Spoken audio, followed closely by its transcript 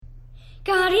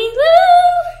Gardy Lou!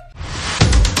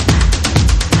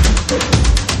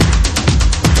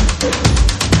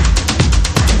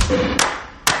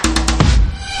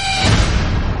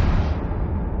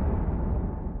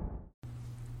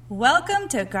 Welcome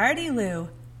to Gardy Lou,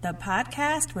 the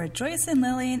podcast where Joyce and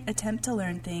Lillian attempt to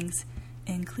learn things,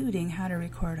 including how to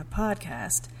record a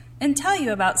podcast, and tell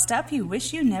you about stuff you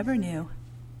wish you never knew.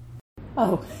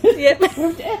 Oh, Yep.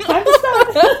 Time to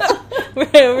start.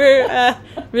 We're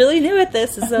really new at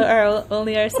this. This is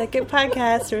only our second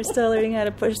podcast. We're still learning how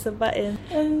to push the button.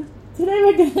 And today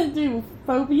we're going to do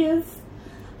phobias.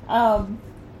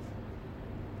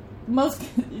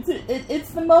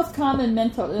 It's the most common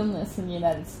mental illness in the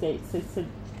United States. It's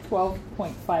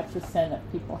 12.5%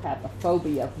 of people have a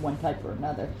phobia of one type or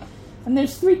another. And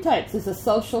there's three types. There's a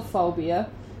social phobia,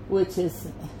 which is,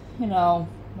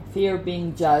 fear of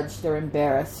being judged or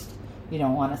embarrassed. You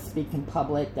don't want to speak in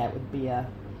public. That would be a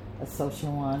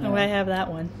social one. Oh, I have that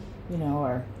one.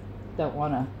 Or don't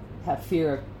want to have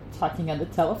fear of talking on the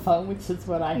telephone, which is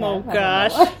what I have. Oh,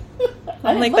 gosh.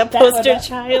 I'm like the poster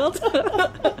child.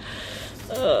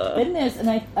 Goodness, and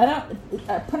I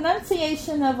don't.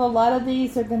 Pronunciation of a lot of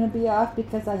these are going to be off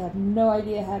because I have no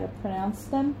idea how to pronounce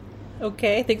them.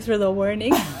 Okay, thanks for the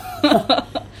warning.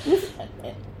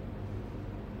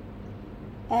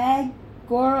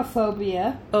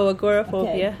 Agoraphobia. Oh,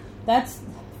 agoraphobia. Okay. That's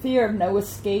fear of no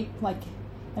escape.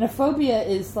 And a phobia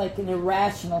is like an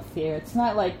irrational fear. It's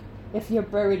not like if you're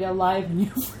buried alive and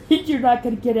you're afraid you're not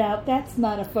going to get out. That's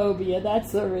not a phobia.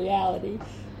 That's a reality.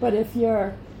 But if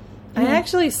you're... I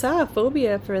actually saw a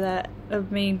phobia for that,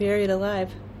 of being buried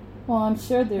alive. Well, I'm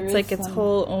sure there is. It's like its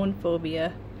whole own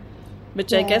phobia,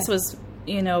 which I guess was,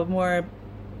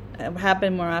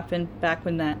 happened more often back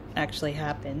when that actually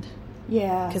happened.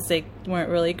 Yeah. Because they weren't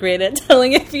really great at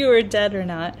telling if you were dead or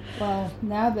not. Well,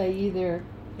 now they either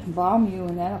bomb you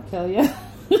and that'll kill you.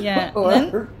 Yeah. Or...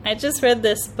 Then I just read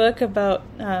this book about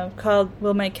called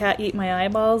 "Will My Cat Eat My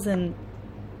Eyeballs?" and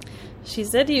she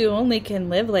said you only can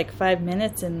live like 5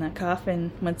 minutes in the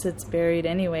coffin once it's buried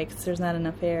anyway, because there's not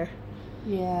enough air.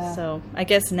 Yeah. So I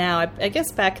guess now, I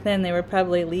guess back then they were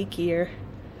probably leakier.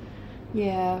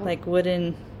 Yeah. Like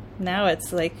wooden. Now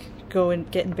it's like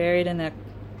getting buried in a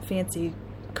fancy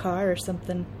car or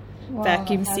something, well,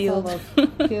 vacuum sealed. All those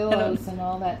pillows and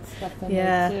all that stuff in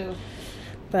there too.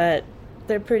 But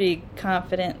they're pretty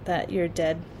confident that you're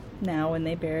dead now when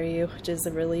they bury you, which is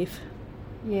a relief.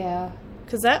 Yeah.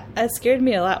 Because that scared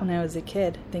me a lot when I was a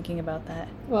kid, thinking about that.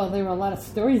 Well, there were a lot of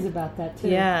stories about that, too.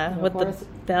 Yeah, with the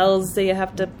bells, you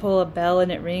have to pull a bell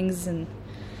and it rings in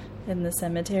the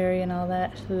cemetery and all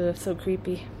that. Ugh, so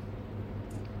creepy.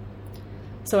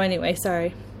 So anyway,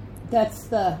 sorry. That's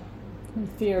the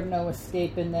fear of no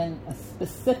escape, and then a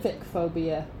specific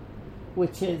phobia,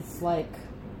 which is like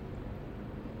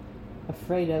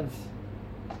fear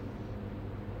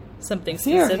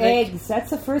specific. Of eggs. That's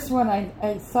the first one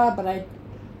I saw, but I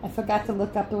forgot to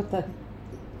look up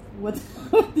what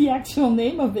the actual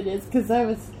name of it is, because I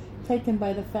was taken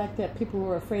by the fact that people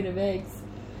were afraid of eggs.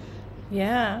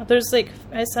 Yeah, there's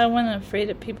I saw one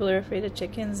people are afraid of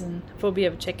chickens, and phobia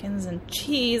of chickens, and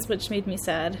cheese, which made me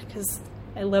sad because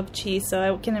I love cheese, so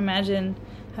I can imagine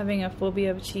having a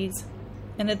phobia of cheese.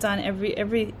 And it's on every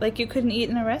you couldn't eat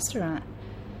in a restaurant.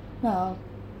 No,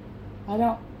 I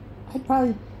don't. I'd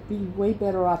probably be way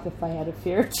better off if I had a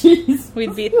fear of cheese.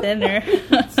 We'd be thinner.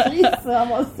 Cheese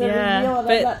almost every meal, and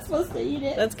I'm not supposed to eat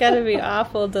it. That's got to be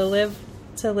awful to live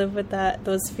with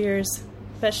those fears,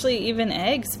 especially even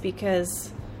eggs,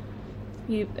 because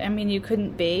you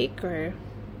couldn't bake, or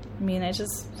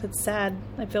it's sad.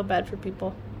 I feel bad for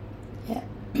people. Yeah,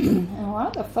 and a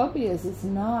lot of the phobias is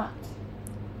not.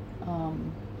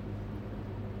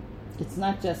 It's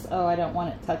not just I don't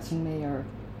want it touching me or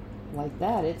like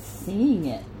that. It's seeing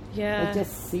it. Yeah. They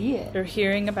just see it. Or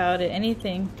hearing about it,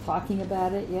 anything. Talking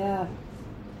about it, yeah.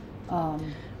 I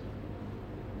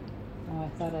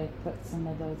thought I put some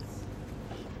of those.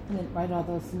 I didn't write all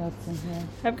those notes in here.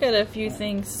 I've got a few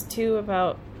things, too,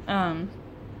 about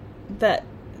that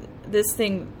this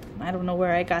thing. I don't know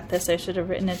where I got this. I should have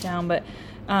written it down. But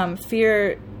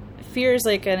fear is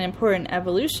like an important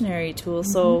evolutionary tool.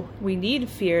 Mm-hmm. So we need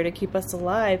fear to keep us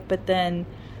alive. But then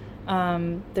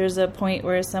there's a point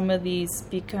where some of these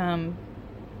become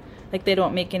they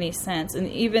don't make any sense. And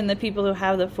even the people who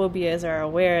have the phobias are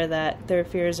aware that their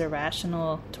fears are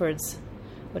rational towards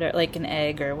whatever, like an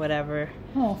egg or whatever.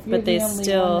 Oh, if you're but they the only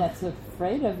still one that's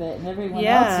afraid of it, and everyone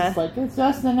else is like, it's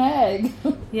just an egg.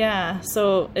 Yeah,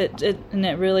 so it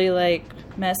really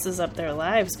messes up their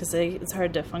lives because it's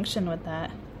hard to function with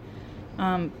that.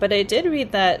 But I did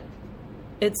read that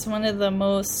it's one of the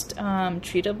most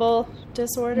treatable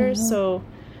disorders, so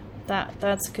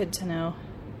that's good to know.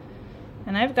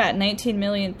 And I've got 19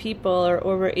 million people, or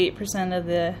over 8% of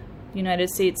the United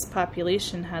States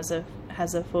population has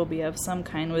a phobia of some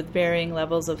kind with varying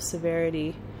levels of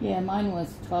severity. Yeah, mine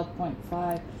was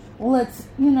 12.5. Well,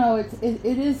 it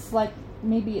is like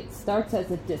maybe it starts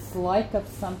as a dislike of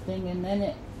something and then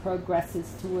it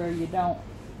progresses to where you don't,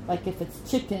 like if it's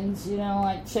chickens, you don't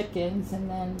like chickens, and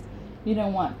then you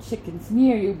don't want chickens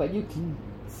near you, but you can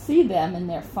see them and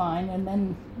they're fine, and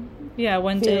then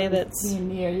one day that's being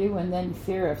near you, and then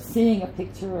fear of seeing a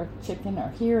picture of a chicken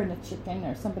or hearing a chicken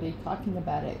or somebody talking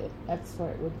about it, that's where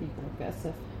it would be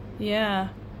progressive. Yeah.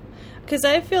 Because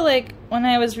I feel like when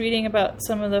I was reading about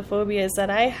some of the phobias that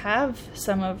I have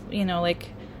some of, like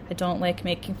I don't like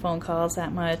making phone calls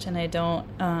that much, and I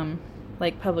don't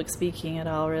like public speaking at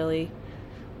all, really.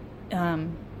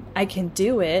 I can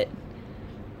do it.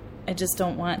 I just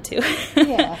don't want to.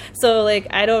 Yeah. So, like,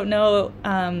 I don't know,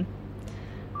 and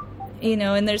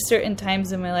there's certain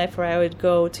times in my life where I would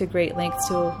go to great lengths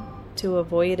to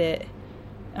avoid it.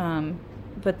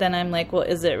 But then I'm like, well,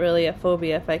 is it really a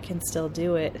phobia if I can still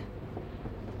do it?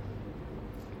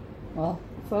 Well,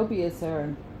 phobias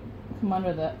come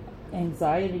under the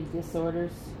anxiety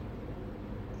disorders.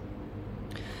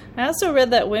 I also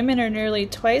read that women are nearly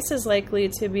twice as likely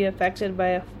to be affected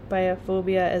by a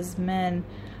phobia as men,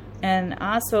 and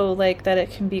also like that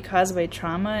it can be caused by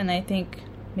trauma. And I think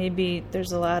maybe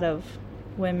there's a lot of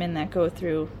women that go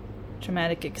through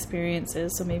traumatic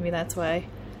experiences, so maybe that's why.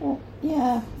 Well,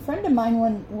 yeah, a friend of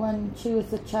mine, when she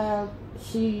was a child,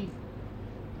 she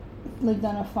lived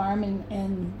on a farm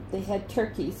and they had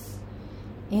turkeys,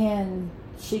 and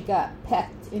she got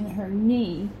pecked in her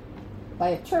knee by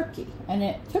a turkey, and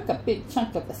it took a big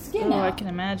chunk of the skin out. Oh, I can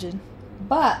imagine.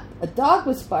 But a dog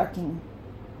was barking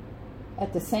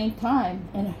at the same time,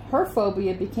 and her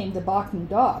phobia became the barking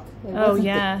dog. It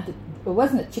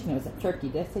wasn't a chicken, it was a turkey.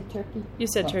 Did I say turkey? You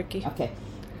said turkey. Okay.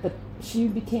 But she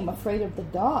became afraid of the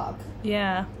dog.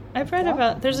 Yeah. I've read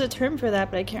about, there's a term for that,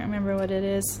 but I can't remember what it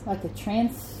is. Like a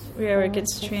transfer? Where it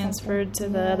gets transferred to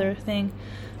the other thing.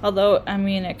 Although, I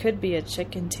mean, it could be a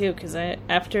chicken, too, because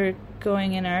after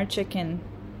going in our chicken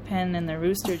pen and the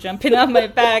rooster jumping on my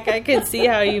back, I could see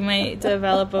how you might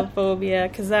develop a phobia,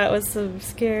 because that was some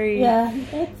scary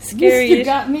Rooster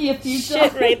got me a few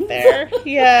shit right there.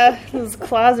 Yeah, those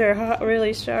claws are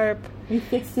really sharp. He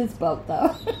fixed his boat,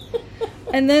 though.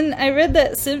 And then I read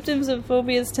that symptoms of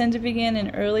phobias tend to begin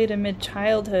in early to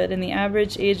mid-childhood, and the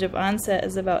average age of onset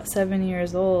is about 7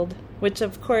 years old, which,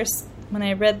 of course, when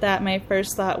I read that, my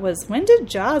first thought was, when did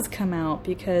Jaws come out?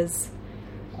 Because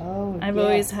I've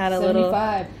always had a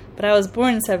 75. But I was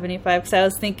born in 75, because I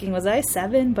was thinking, was I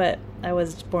 7? But I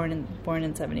was born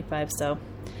in 75, so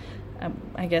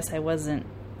I guess I wasn't.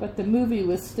 But the movie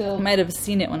was still... I might have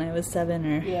seen it when I was 7,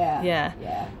 or... Yeah.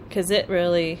 Because it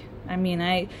really... I mean,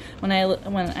 I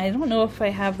don't know if I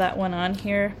have that one on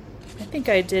here. I think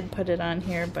I did put it on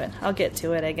here, but I'll get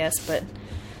to it, I guess. But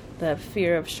the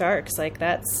fear of sharks, like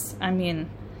that's, I mean,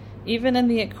 even in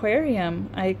the aquarium,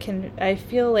 I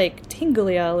feel like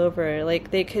tingly all over.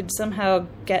 Like they could somehow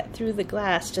get through the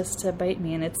glass just to bite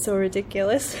me, and it's so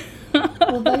ridiculous.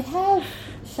 Well,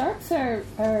 sharks are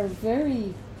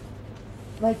very,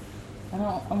 like, I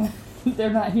don't.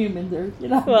 They're not human. They're,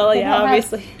 Well, yeah,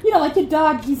 obviously. Like a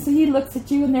dog, he looks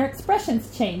at you and their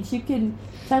expressions change. You can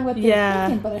tell what they're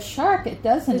thinking, but a shark, it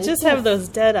doesn't. It just have those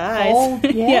dead eyes.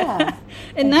 Cold, yeah.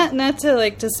 And not to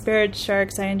like disparage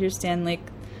sharks. I understand like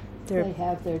they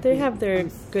have their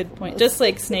good point. Just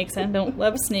like snakes, I don't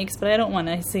love snakes, but I don't want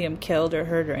to see them killed or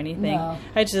hurt or anything. No.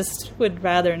 I just would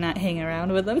rather not hang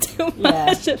around with them too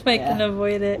much if I can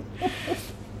avoid it.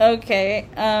 Okay.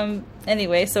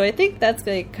 Anyway, so I think that's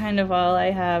like kind of all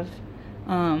I have.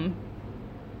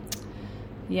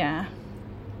 Yeah.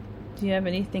 Do you have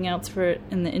anything else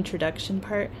in the introduction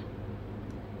part?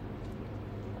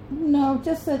 No,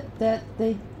 just that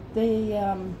they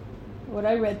what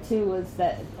I read too was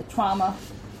that trauma,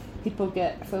 people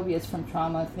get phobias from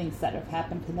trauma, things that have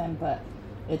happened to them, but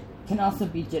it can also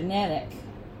be genetic,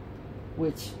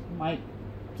 which might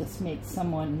just make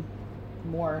someone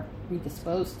more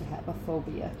predisposed to have a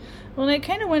phobia. Well, and I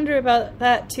kind of wonder about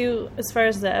that too as far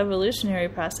as the evolutionary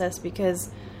process,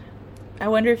 because I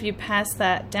wonder if you pass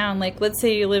that down. Like, let's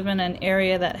say you live in an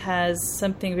area that has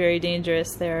something very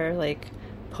dangerous there, like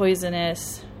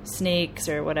poisonous snakes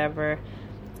or whatever,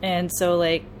 and so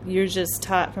like you're just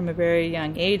taught from a very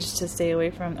young age to stay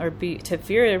away from to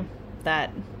fear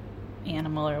that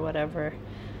animal or whatever.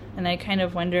 And I kind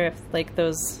of wonder if like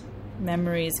those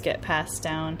memories get passed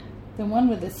down. The one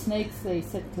with the snakes, they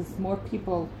said, because more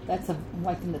people, that's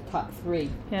like in the top 3.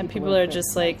 Yeah, people are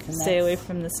just like, stay away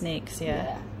from the snakes,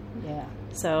 Yeah.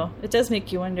 So it does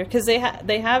make you wonder, because they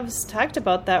have talked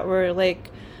about that, where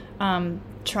like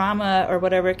trauma or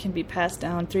whatever can be passed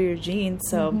down through your genes.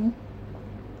 So,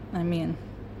 I mean,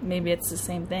 maybe it's the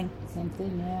same thing. Same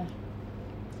thing, yeah.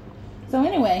 So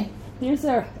anyway, here's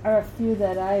are a few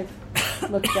that I've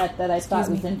looked at that I thought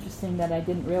was interesting, that I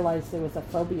didn't realize there was a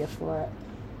phobia for it.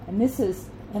 And this is,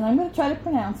 and I'm going to try to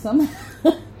pronounce them.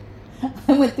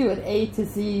 I went through an A to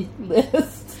Z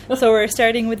list. So we're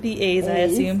starting with the A's, I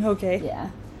assume. Okay.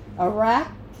 Yeah.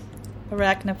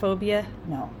 Arachnophobia?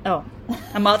 No. Oh,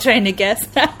 I'm all trying to guess.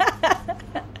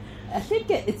 I think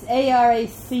it's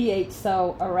ARACH,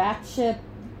 so arachnophobia.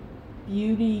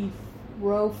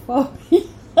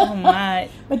 Oh my.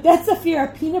 But that's a fear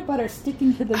of peanut butter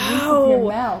sticking to the roof of your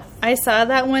mouth. I saw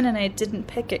that one and I didn't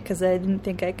pick it because I didn't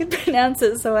think I could pronounce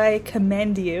it, so I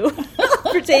commend you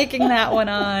for taking that one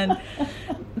on.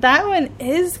 That one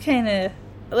is kind of...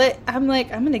 I'm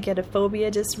going to get a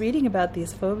phobia just reading about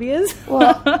these phobias.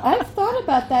 Well, I've thought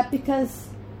about that because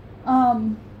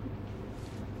someone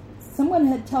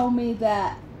had told me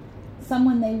that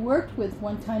someone they worked with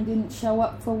one time didn't show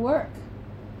up for work.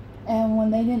 And when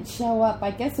they didn't show up,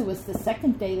 I guess it was the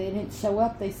second day they didn't show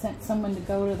up, they sent someone to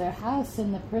go to their house,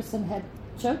 and the person had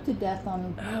choked to death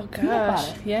on peanut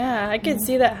butter. Yeah, I could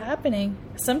see that happening.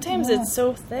 Sometimes it's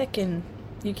so thick and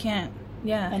you can't.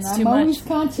 Yeah, and it's I'm too much. always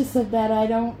conscious of that. I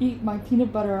don't eat my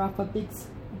peanut butter off a big...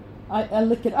 I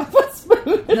lick it off a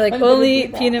spoon. Like, only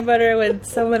eat peanut butter when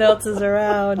someone else is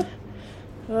around.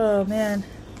 Oh, man.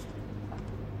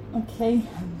 Okay.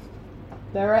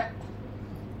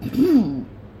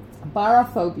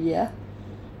 Barophobia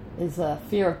is a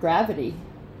fear of gravity.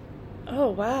 Oh,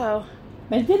 wow.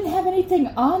 But it didn't have anything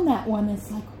on that one. It's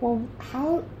like, well,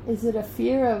 how is it a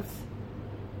fear of...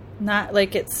 Not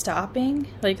like it's stopping?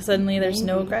 Like suddenly there's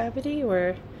no gravity?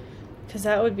 Or... Because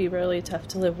that would be really tough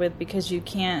to live with because you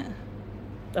can't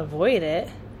avoid it.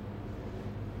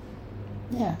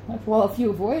 Yeah. Well, if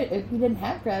you didn't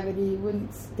have gravity, you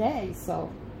wouldn't stay, so...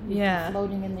 Yeah.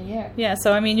 Floating in the air. Yeah,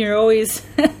 so I mean, you're always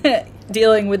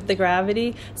dealing with the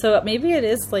gravity. So maybe it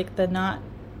is like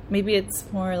maybe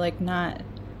it's more like not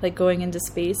like going into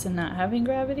space and not having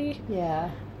gravity. Yeah.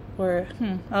 Or,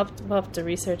 we'll have to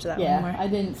research that one more.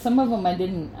 Yeah, some of them I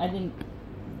didn't.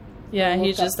 Yeah,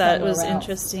 you just thought it was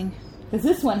interesting. Because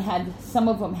this one some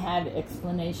of them had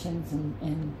explanations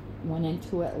and went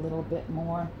into it a little bit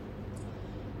more.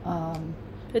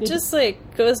 It just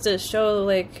like goes to show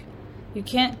like, you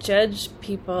can't judge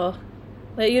people.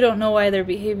 Like, you don't know why they're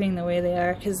behaving the way they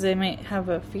are, because they might have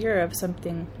a fear of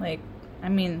something, like, I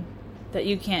mean, that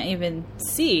you can't even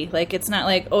see. Like, it's not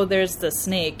like, oh, there's the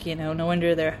snake, no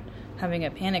wonder they're having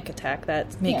a panic attack.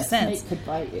 That makes sense. Snake could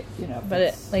bite you,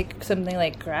 But like something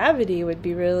like gravity would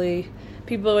be really,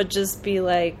 people would just be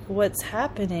like, what's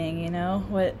happening,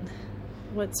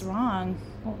 what's wrong?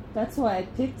 Well, that's why I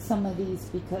picked some of these,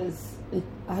 because it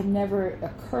never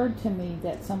occurred to me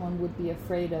that someone would be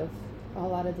afraid of a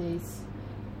lot of these.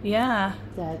 Yeah.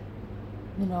 That,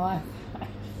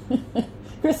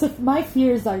 Chris, if my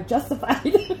fears are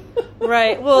justified.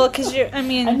 Right. Well, because I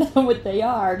know what they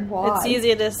are and why. It's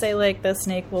easy to say, like, the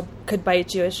snake could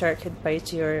bite you, a shark could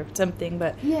bite you, or something,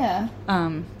 but... Yeah.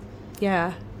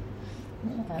 Yeah.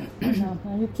 Yeah,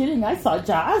 are you kidding? I saw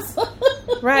Jaws.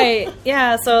 Right.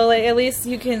 Yeah. So, like, at least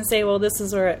you can say, well, this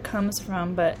is where it comes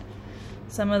from. But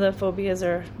some of the phobias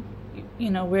are,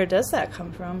 where does that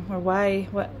come from, or why?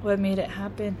 What made it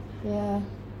happen? Yeah.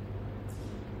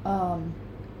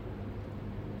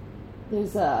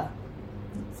 There's let's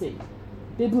see,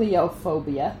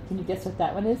 bibliophobia. Can you guess what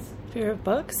that one is? Fear of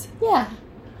books? Yeah.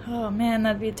 Oh man,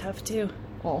 that'd be tough too.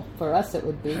 Well, for us it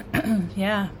would be.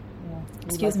 Yeah.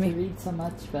 Excuse me. To read so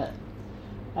much, but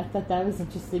I thought that was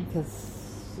interesting because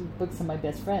books are my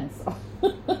best friends. So.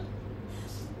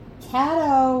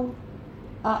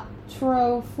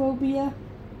 Catooptrophobia.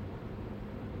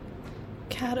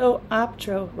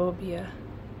 Catooptrophobia.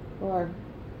 Or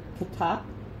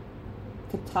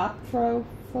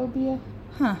catoptrophobia.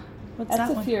 Huh. What's that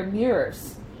one? That's a fear of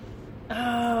mirrors.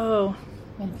 Oh.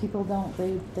 And people don't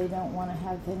want to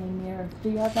have any mirror. Do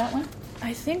you have that one?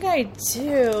 I think I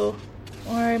do.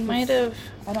 Or I might have...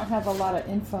 I don't have a lot of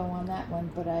info on that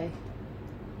one, but I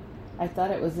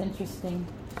thought it was interesting.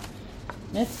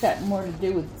 And it's got more to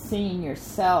do with seeing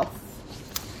yourself.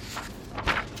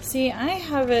 See, I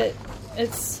have it...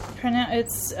 It's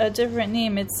a different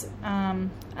name. It's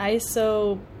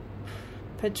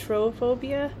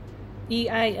Eisopatrophobia.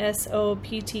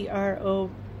 EISOPTRO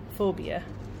phobia.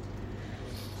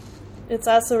 It's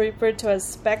also referred to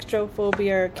as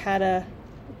spectrophobia or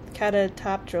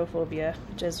catatoptrophobia,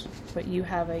 which is what you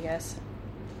have, I guess.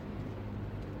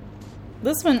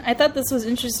 This one, I thought this was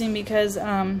interesting because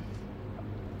it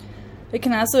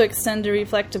can also extend to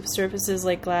reflective surfaces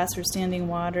like glass or standing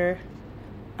water.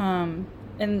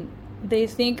 And they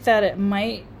think that it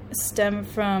might stem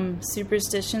from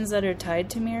superstitions that are tied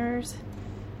to mirrors.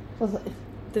 Well,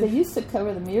 they used to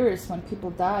cover the mirrors when people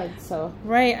died, so...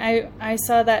 Right, I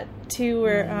saw that too,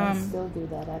 where they still do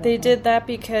that. I don't they know. did that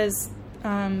because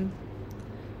the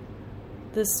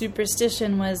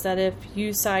superstition was that if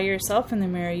you saw yourself in the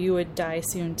mirror, you would die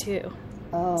soon too.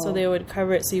 Oh. So they would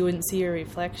cover it so you wouldn't see your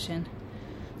reflection.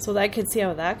 So I could see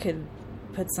how that could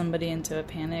put somebody into a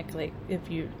panic, like if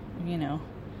you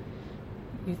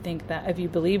think that, if you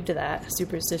believed that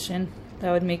superstition,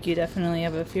 that would make you definitely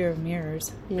have a fear of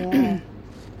mirrors. Yeah.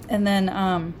 And then,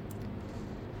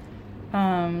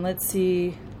 let's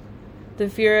see, the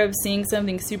fear of seeing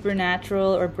something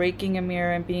supernatural or breaking a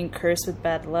mirror and being cursed with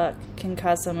bad luck can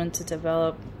cause someone to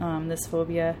develop this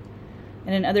phobia.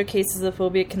 And in other cases, the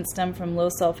phobia can stem from low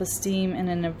self-esteem and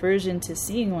an aversion to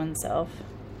seeing oneself.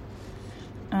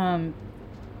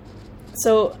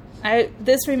 So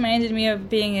this reminded me of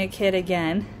being a kid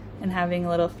again and having a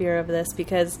little fear of this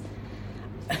because,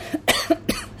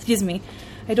 excuse me,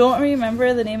 I don't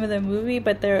remember the name of the movie,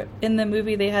 but in the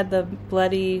movie they had the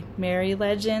Bloody Mary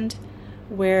legend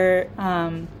where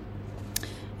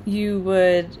you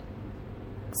would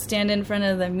stand in front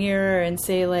of the mirror and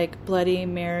say like Bloody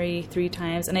Mary 3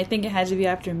 times, and I think it had to be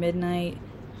after midnight.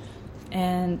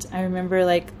 And I remember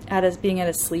like being at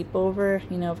a sleepover,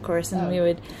 of course, and we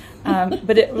would,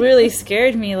 but it really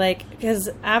scared me, like, because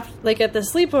at the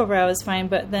sleepover I was fine,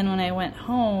 but then when I went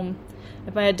home,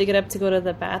 if I had to get up to go to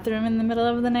the bathroom in the middle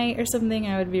of the night or something,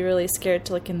 I would be really scared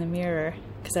to look in the mirror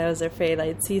because I was afraid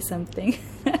I'd see something.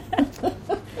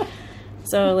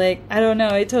 So, like, I don't know,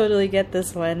 I totally get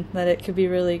this one, that it could be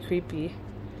really creepy.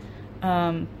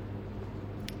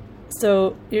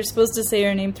 So you're supposed to say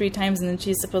her name 3 times, and then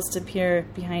she's supposed to appear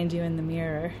behind you in the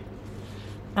mirror.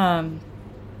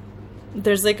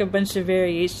 There's like a bunch of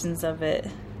variations of it.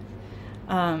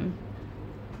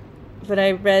 But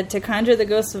I read, to conjure the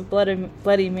ghost of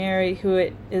Bloody Mary, who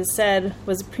it is said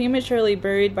was prematurely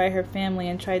buried by her family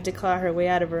and tried to claw her way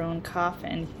out of her own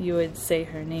coffin, you would say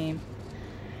her name.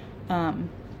 And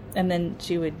then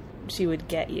she would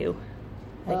get you.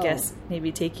 I guess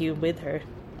maybe take you with her.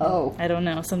 Oh. I don't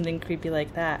know, something creepy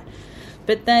like that.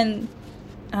 But then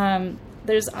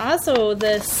there's also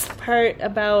this part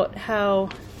about how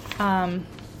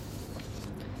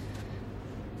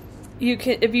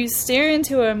if you stare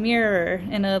into a mirror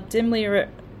in a dimly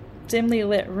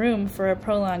lit room for a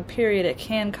prolonged period, it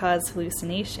can cause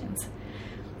hallucinations.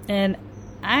 And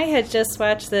I had just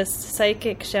watched this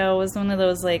psychic show. It was one of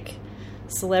those like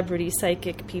celebrity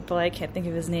psychic people. I can't think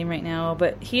of his name right now,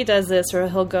 but he does this where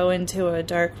he'll go into a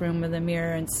dark room with a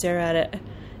mirror and stare at it,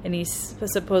 and he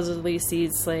supposedly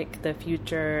sees like the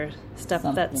future stuff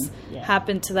that's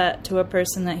happened to a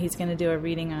person that he's going to do a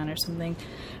reading on or something.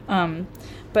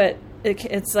 But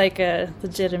it's like a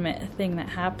legitimate thing that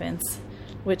happens,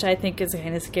 which I think is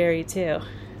kind of scary too.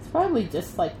 It's probably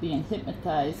just like being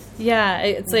hypnotized. Yeah,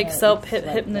 it's like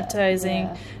self-hypnotizing.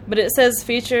 Like but it says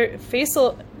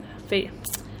facial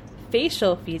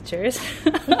features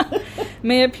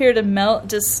may appear to melt,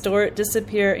 distort,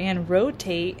 disappear, and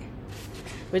rotate,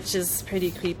 which is pretty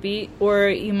creepy. Or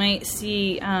you might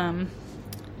see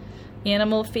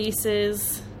animal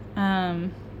faces.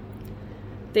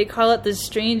 They call it the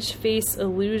strange face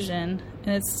illusion,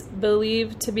 and it's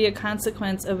believed to be a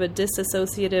consequence of a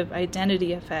dissociative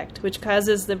identity effect, which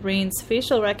causes the brain's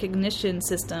facial recognition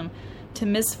system to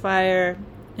misfire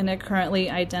in a currently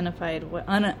unidentified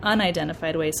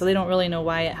way, so they don't really know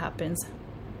why it happens.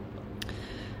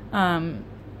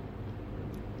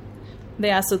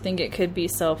 They also think it could be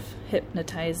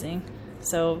self-hypnotizing.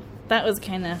 So I thought that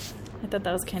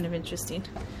was kind of interesting.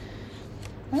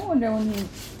 I wonder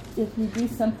if you do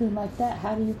something like that,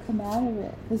 how do you come out of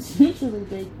it? Because usually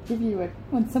they give you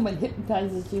when someone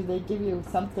hypnotizes you, they give you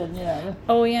something,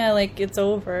 Oh yeah, like it's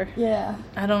over. Yeah.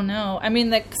 I don't know. I mean,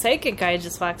 the psychic guy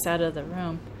just walks out of the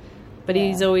room, but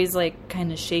he's always like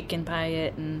kind of shaken by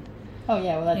it, and oh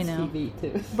yeah, well that's TV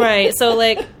too. Right. So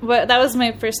but that was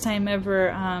my first time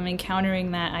ever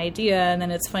encountering that idea, and then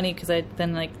it's funny because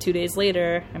then 2 days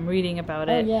later I'm reading about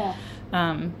it. Oh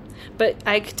yeah. But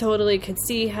I totally could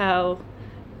see how,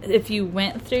 if you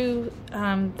went through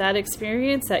that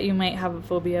experience, that you might have a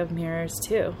phobia of mirrors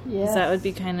too. Yes. That would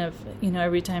be kind of,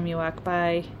 every time you walk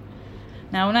by,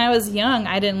 Now, when I was young,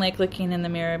 I didn't like looking in the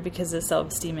mirror because of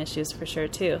self-esteem issues for sure,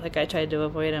 too. Like, I tried to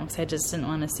avoid them because I just didn't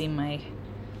want to see my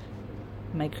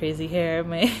crazy hair,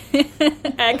 my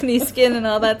acne skin and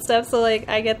all that stuff. So, like,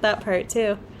 I get that part,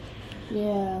 too.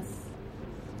 Yes.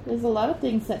 There's a lot of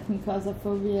things that can cause a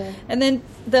phobia. And then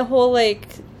the whole,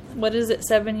 like, what is it,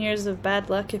 7 years of bad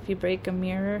luck if you break a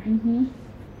mirror? Mm-hmm.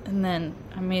 And then,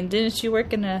 I mean, didn't you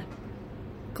work in a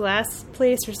glass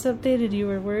place or something and you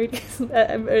were worried?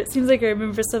 It seems like I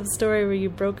remember some story where you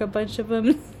broke a bunch of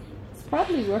them. It's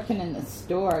probably working in the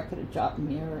store. I could have dropped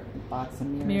a box of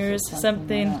mirrors or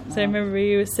something. So I remember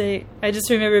you say, I just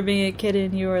remember being a kid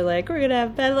and you were like, we're going to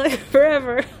have bad luck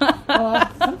forever.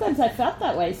 Well, sometimes I felt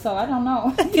that way, so I don't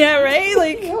know. Yeah, right?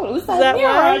 Like, it was that mirror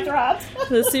I dropped.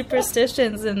 The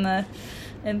superstitions and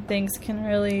things can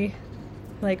really,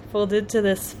 like, fold into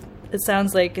this, it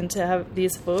sounds like, into have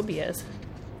these phobias.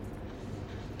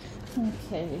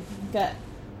 Okay, we've got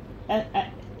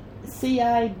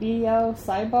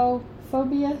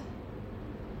cybophobia.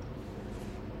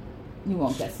 You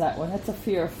won't guess that one. That's a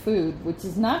fear of food, which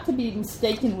is not to be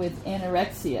mistaken with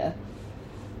anorexia.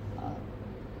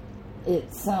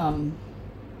 It's the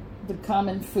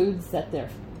common foods that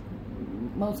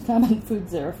most common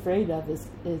foods they're afraid of is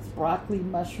broccoli,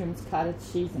 mushrooms, cottage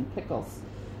cheese, and pickles.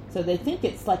 So they think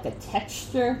it's like a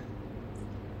texture.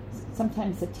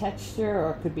 Sometimes a texture,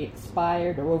 or it could be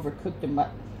expired or overcooked.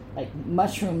 Like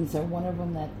mushrooms are one of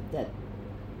them that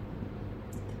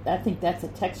I think that's a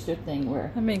texture thing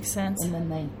where that makes sense. And then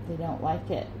they don't like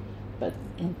it. But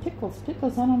in pickles, I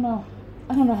don't know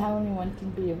how anyone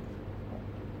can be a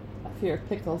fear of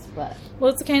pickles, but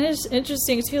well, it's kind of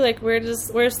interesting too. Like,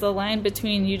 where's the line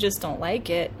between you just don't like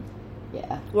it,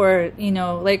 yeah, or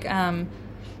like I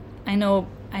know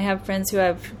I have friends who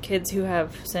have kids who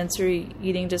have sensory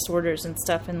eating disorders and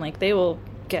stuff, and like they will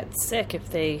get sick if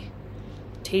they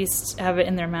have it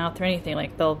in their mouth or anything.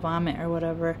 Like they'll vomit or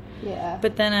whatever. Yeah.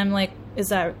 But then I'm like, is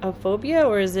that a phobia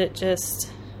or is it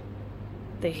just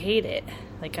they hate it?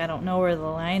 Like I don't know where the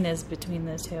line is between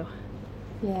the two.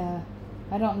 Yeah.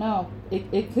 I don't know.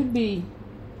 It could be.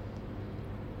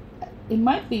 It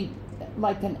might be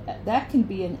like that can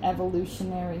be an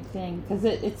evolutionary thing because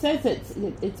it says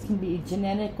it can be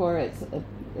genetic or it's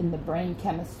in the brain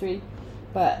chemistry,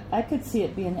 but I could see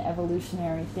it being an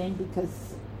evolutionary thing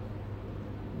because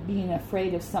being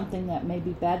afraid of something that may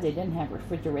be bad, they didn't have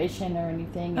refrigeration or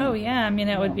anything. Oh yeah, I mean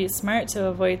it would be smart to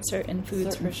avoid certain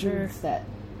foods for sure.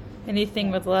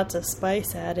 Anything with lots of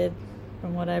spice added.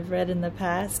 From what I've read in the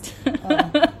past.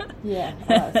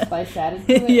 Spice added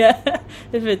to it. Yeah,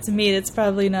 if it's meat, it's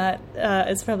probably not.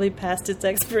 It's probably past its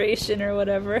expiration or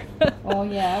whatever. Oh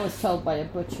yeah, I was told by a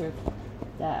butcher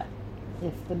that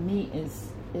if the meat is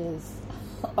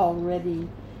already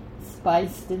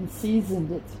spiced and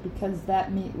seasoned, it's because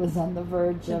that meat was on the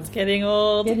verge of getting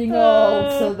old.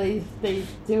 So they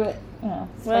do it,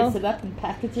 spice it up and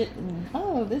package it,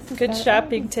 and this is good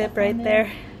shopping tip right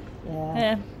there.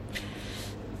 Yeah.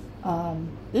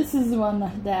 This is one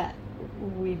that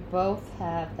we both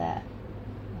have, that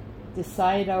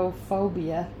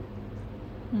decidophobia.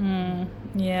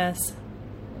 Yes.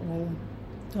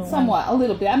 Somewhat, a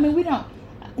little bit. I mean, we don't.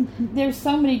 There's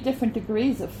so many different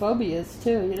degrees of phobias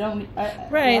too. You don't.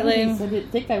 Right. I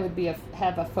didn't think I would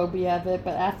have a phobia of it,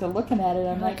 but after looking at it,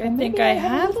 I'm like, I think I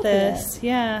have this.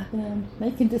 Yeah. And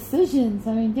making decisions.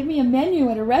 I mean, give me a menu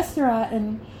at a restaurant,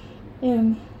 and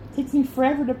it takes me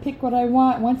forever to pick what I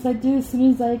want. Once I do, as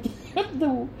soon as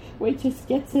the waitress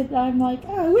gets it, I'm like,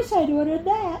 I wish I'd ordered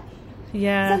that.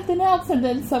 Yeah. Something else, and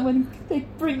then they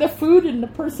bring the food, and the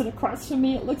person across from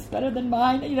me, it looks better than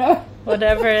mine,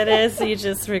 Whatever it is, you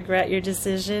just regret your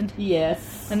decision.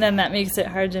 Yes. And then that makes it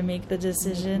hard to make the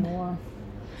decision. More.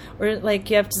 Or like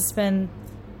you have to spend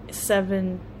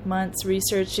 7 months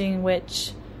researching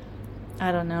which,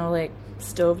 I don't know, like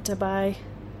stove to buy.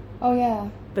 Oh yeah.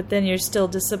 But then you're still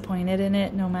disappointed in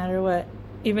it no matter what.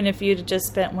 Even if you'd just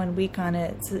spent 1 week on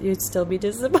it, you'd still be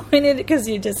disappointed because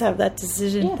you just have that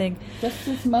decision thing. Just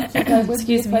as much as I would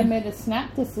be if I made a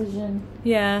snap decision.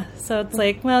 Yeah, so it's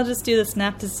like, well, just do the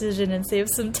snap decision and save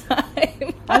some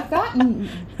time. I've gotten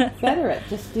better at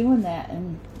just doing that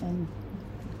and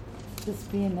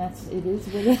just being it is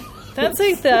what it is. That's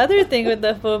like the other thing with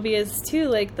the phobias too,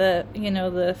 like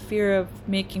the fear of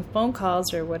making phone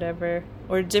calls or whatever,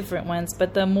 or different ones.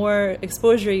 But the more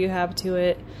exposure you have to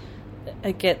it,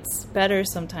 it gets better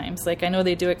sometimes. Like I know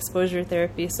they do exposure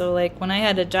therapy, so like when I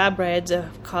had a job where I had to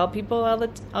call people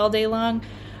all day long,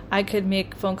 I could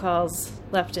make phone calls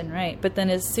left and right. But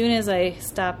then as soon as I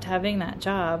stopped having that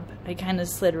job, I kind of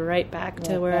slid right back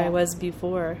to where I was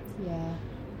before. Yeah.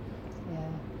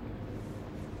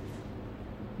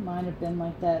 Mine have been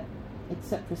like that,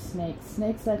 except for snakes.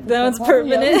 Snakes, I think That one's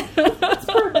permanent. It's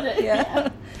permanent, yeah.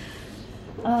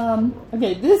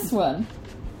 Okay, this one.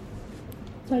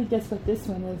 Try to guess what this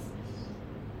one is.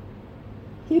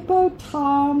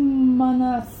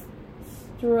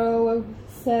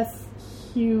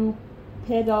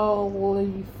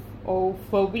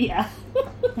 Hippopotamostrocescupidophobia.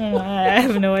 I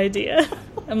have no idea.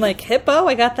 I'm like, hippo?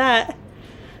 I got that.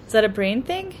 Is that a brain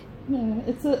thing? Yeah,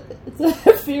 it's a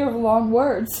fear of long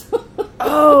words.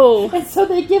 Oh, and so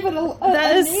they give it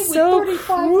that a name is so with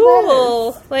 35 cruel.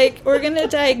 letters. Like, we're gonna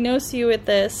diagnose you with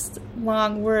this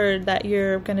long word that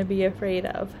you're gonna be afraid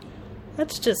of.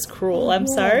 That's just cruel. I'm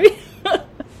sorry.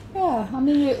 Yeah, I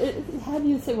mean, how do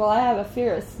you say? Well, I have a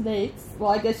fear of snakes.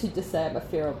 Well, I guess you just say I have a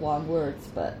fear of long words,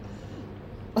 but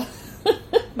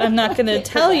I'm not going to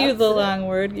tell you the pronounce it. long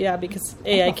word, because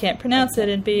A, I can't pronounce it,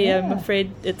 and B, I'm Yeah.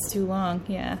 afraid it's too long.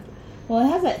 Yeah. Well, it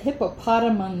has that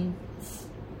hippopotamonstrous.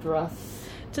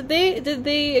 Did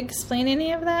they explain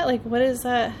any of that? Like, what is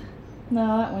that?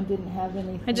 No, that one didn't have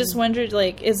anything. I just wondered,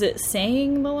 like, is it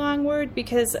saying the long word?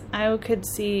 Because I could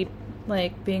see,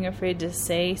 like, being afraid to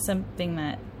say something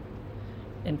that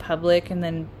in public and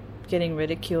then getting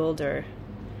ridiculed or...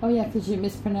 Oh, yeah, because you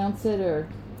mispronounce it or...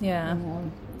 Yeah.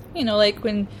 You know. Like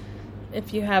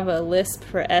if you have a lisp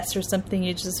for S or something,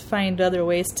 you just find other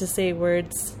ways to say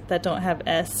words that don't have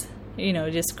S.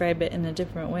 Describe it in a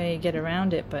different way, get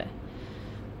around it, but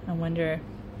I wonder...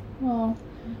 Well,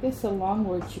 I guess a long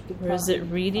word you could Or is it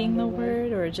reading the find a way.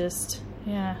 word, or just...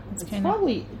 Yeah, it's kind of...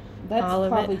 Probably... That all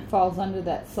of probably it. falls under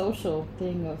that social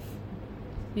thing of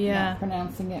Yeah. not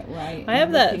pronouncing it right. I and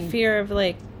have that looking- fear of,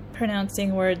 like,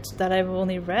 pronouncing words that I've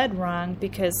only read wrong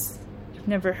because I've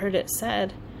never heard it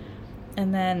said.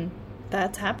 And then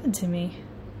that's happened to me.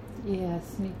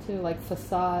 Yes, me too. Like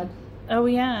facade. Oh,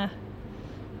 yeah.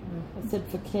 I said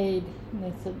facade, and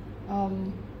they said,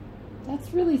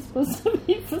 that's really supposed to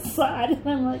be facade. And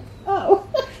I'm like, oh.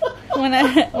 When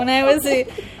I was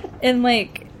in,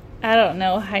 like, I don't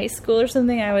know, high school or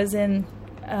something, I was in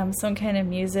some kind of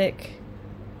music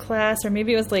class, or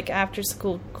maybe it was, like, after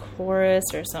school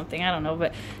chorus or something, I don't know,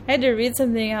 but I had to read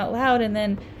something out loud, and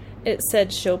then it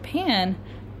said Chopin,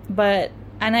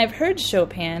 and I've heard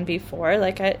Chopin before,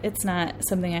 like, it's not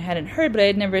something I hadn't heard, but I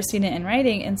had never seen it in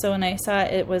writing, and so when I saw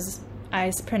it,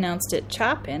 I pronounced it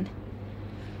Chopin,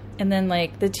 and then,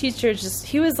 like, the teacher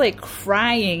he was, like,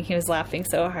 crying, he was laughing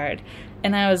so hard,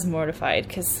 and I was mortified,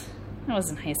 because I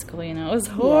was in high school, it was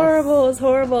horrible, It was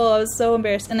horrible, I was so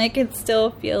embarrassed, and I can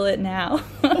still feel it now,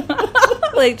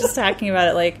 like, just talking about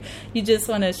it, like, you just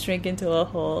want to shrink into a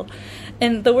hole,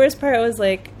 and the worst part was,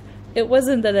 like, it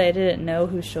wasn't that I didn't know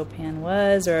who Chopin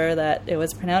was or that it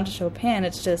was pronounced Chopin.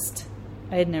 It's just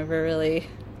I had never really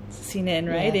seen it in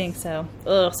writing. So,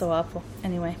 so awful.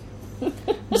 Anyway,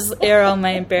 just air all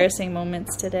my embarrassing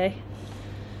moments today.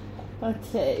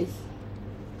 Okay.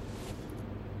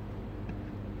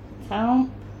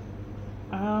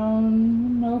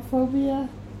 Confoundophobia?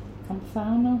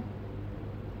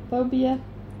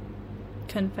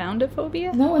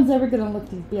 Confoundophobia? No one's ever going to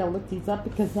be able to look these up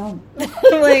because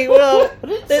Like, well,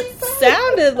 it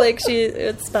sounded like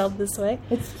it's spelled this way.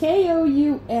 It's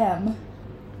Koumpounopho.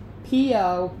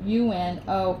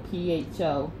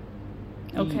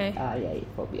 Okay. PIA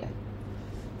phobia.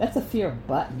 That's a fear of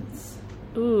buttons.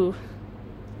 Ooh.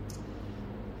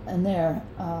 And they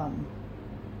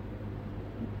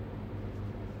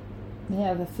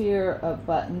have a fear of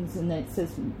buttons, and it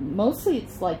says mostly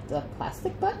it's like the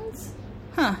plastic buttons.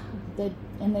 Huh.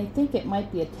 And they think it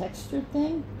might be a texture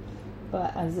thing.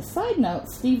 But as a side note,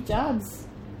 Steve Jobs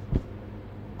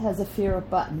has a fear of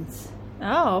buttons.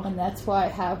 Oh. And that's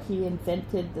how he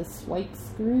invented the swipe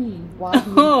screen. Why he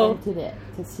invented it.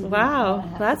 He wow.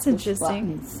 That's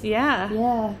interesting. Buttons. Yeah.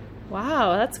 Yeah.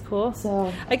 Wow, that's cool.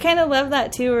 So I kind of love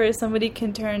that too, where somebody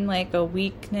can turn like a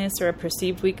weakness or a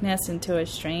perceived weakness into a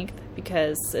strength,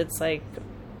 because it's like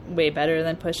way better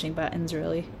than pushing buttons,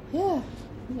 really. Yeah.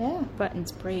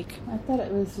 Buttons break. I thought it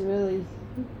was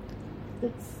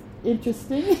it's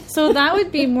interesting. So that would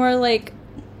be more like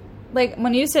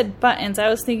when you said buttons, I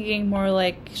was thinking more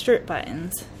like shirt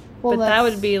buttons. Well, but that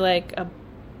would be like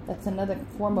that's another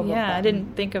form of a button. I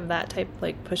didn't think of that type,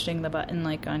 like pushing the button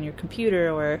like on your computer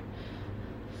or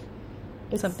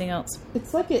something else.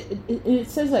 It's like it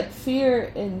says like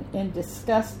fear and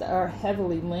disgust are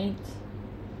heavily linked.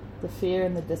 The fear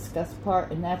and the disgust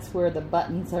part, and that's where the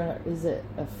buttons are. Is it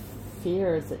a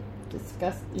fear? Is it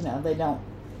disgust? They don't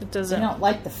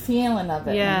like the feeling of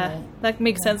it. Yeah, that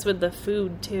makes sense with the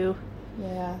food too.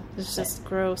 Yeah, it's just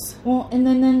gross. Well, and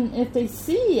then if they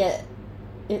see it,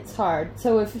 it's hard.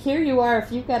 So if here you are,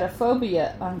 if you've got a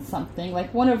phobia on something,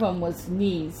 like one of them was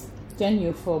knees,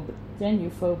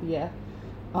 genuphobia.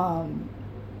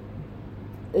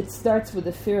 It starts with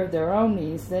a fear of their own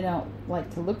knees. They don't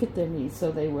like to look at their knees,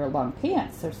 so they wear long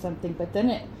pants or something. But then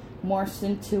it morphs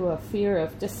into a fear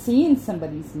of just seeing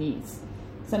somebody's knees,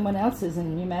 someone else's.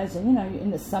 And you imagine,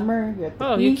 in the summer, you're at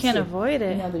the beach. You can't avoid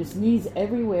it. There's knees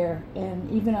everywhere, and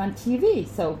even on TV.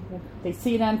 So if they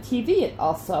see it on TV, it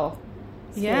also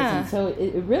scares them. So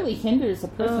it really hinders a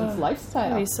person's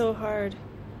lifestyle. It'd be so hard.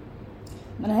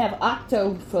 I'm going to have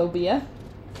octophobia.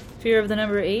 Fear of the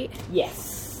number 8?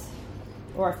 Yes.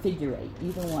 Or figure 8,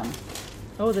 either one.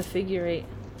 Oh, the figure 8.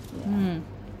 Yeah.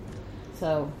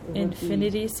 So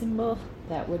infinity symbol.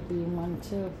 That would be one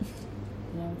too.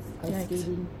 Ice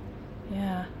skating.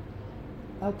 Yeah.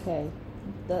 Okay.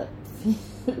 The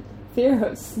fear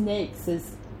of snakes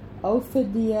is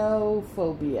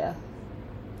ophidiophobia.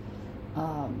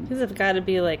 These have got to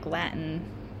be like Latin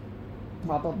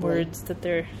probably words that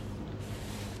they're.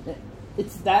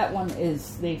 It's that one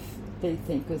is they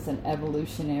think was an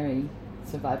evolutionary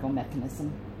survival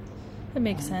mechanism. That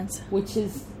makes sense. Which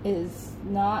is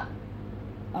not.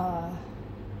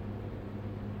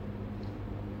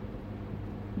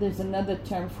 There's another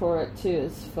term for it too.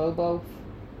 Is phobo.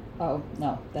 Oh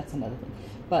no, that's another thing.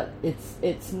 But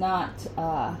it's not.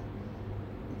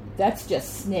 That's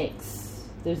just snakes.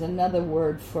 There's another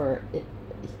word for it.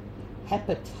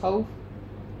 Hepatophobia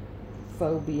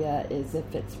is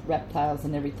if it's reptiles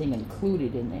and everything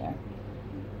included in there.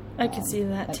 I can see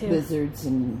that like too. Lizards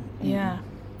and yeah,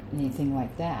 anything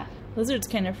like that. Lizards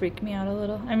kind of freak me out a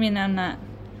little. I mean, I'm not,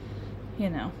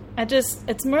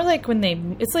 it's more like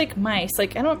it's like mice.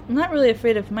 Like I'm not really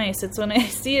afraid of mice. It's when I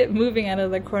see it moving out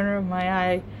of the corner of my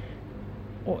eye,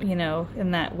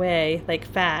 in that way, like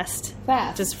fast.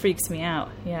 It just freaks me out.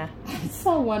 Yeah. I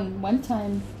saw one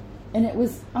time, and it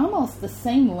was almost the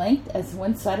same length as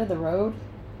one side of the road,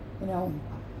 on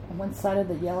one side of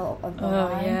the yellow of the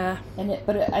line. Yeah.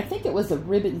 But I think it was a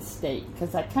ribbon snake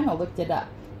because I kind of looked it up.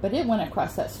 But it went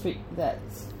across that street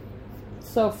that's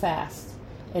so fast,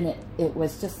 and it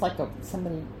was just like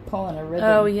somebody pulling a ribbon.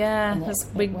 Oh yeah, and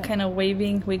it kind of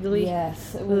waving, wiggly.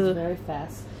 Yes, it was very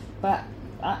fast. But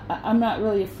I'm not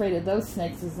really afraid of those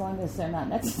snakes as long as they're not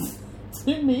next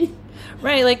to me.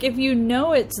 Right, like if you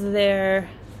know it's there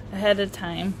ahead of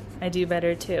time, I do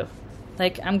better too.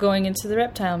 Like I'm going into the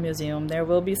reptile museum, there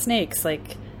will be snakes.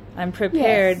 Like I'm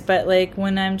prepared, yes. But like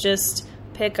when I'm just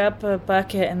pick up a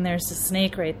bucket and there's a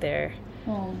snake right there.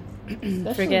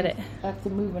 Forget it. After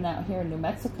moving out here in New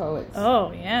Mexico, it's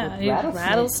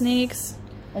rattlesnakes.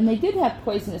 And they did have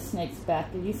poisonous snakes back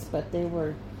east, but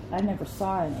I never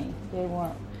saw any. They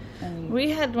weren't any.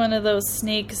 We had one of those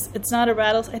snakes. It's not a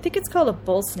rattlesnake. I think it's called a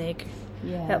bull snake.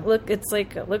 Yeah. It looks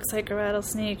like a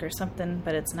rattlesnake or something,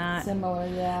 but it's not. Similar,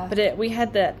 yeah. But we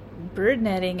had that bird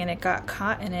netting and it got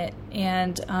caught in it,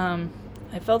 and I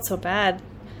felt so bad.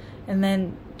 And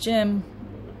then Jim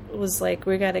was like,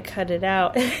 "We got to cut it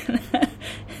out." I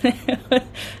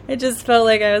just felt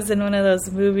like I was in one of those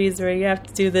movies where you have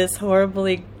to do this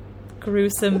horribly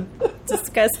gruesome,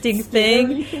 disgusting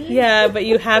thing. Yeah, but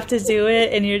you have to do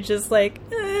it, and you're just like,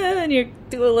 and you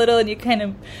do a little, and you kind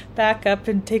of back up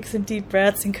and take some deep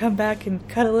breaths and come back and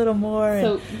cut a little more.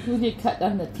 So would you cut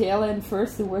on the tail end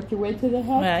first and work your way to the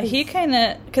head? Yeah, he kind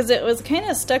of, because it was kind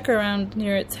of stuck around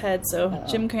near its head, so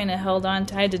Jim kind of held on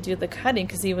tight to do the cutting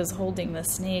because he was holding the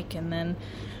snake, and then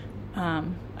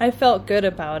I felt good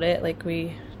about it. Like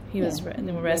he was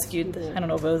rescued. I don't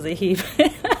know if it was a he.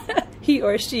 He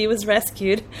or she was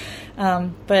rescued.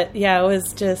 But yeah, it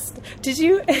was just... Did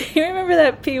you remember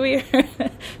that Pee Wee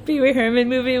Herman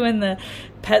movie when the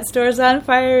pet store's on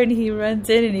fire and he runs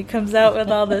in and he comes out with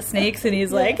all the snakes and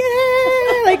he's like,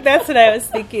 ah! Like that's what I was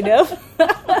thinking of.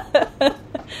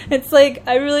 It's like,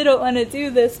 I really don't want to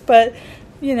do this, but,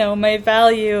 my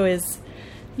value is,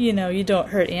 you don't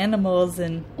hurt animals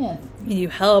and you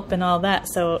help and all that.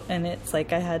 So, and it's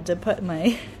like I had to put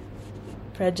my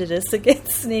prejudice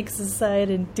against snakes aside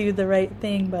and do the right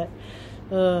thing, but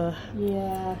yeah,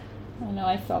 I know.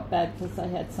 I felt bad because I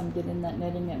had some get in that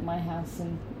netting at my house,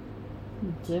 and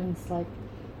Jim's like,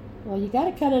 "Well, you got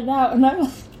to cut it out," and I'm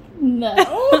like, "No."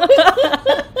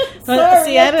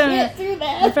 Sorry, I can't do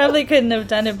that. I probably couldn't have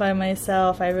done it by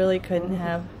myself. I really couldn't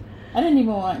have. I didn't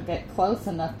even want to get close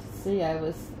enough to see. I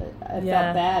felt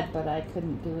bad, but I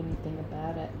couldn't do anything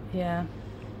about it. Yeah.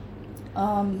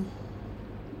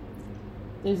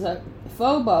 There's a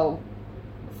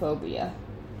phobophobia,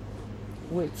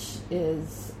 which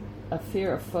is a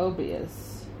fear of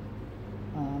phobias,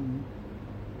 and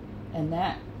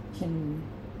that can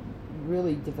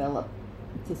really develop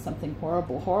to something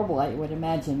horrible, I would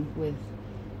imagine, with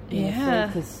being afraid,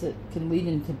 because it can lead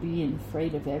into being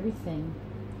afraid of everything.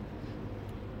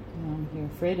 You're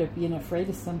afraid of being afraid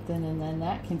of something, and then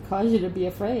that can cause you to be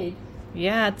afraid.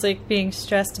 Yeah, it's like being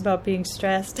stressed about being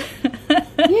stressed.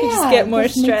 Yeah, you just get more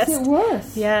stressed. Makes it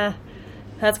worse. Yeah,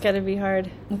 that's got to be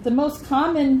hard. But the most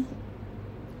common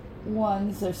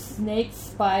ones are snakes,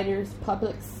 spiders,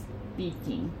 public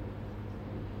speaking.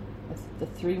 That's the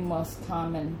three most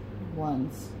common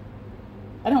ones.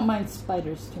 I don't mind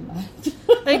spiders too much.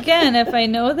 Again, if I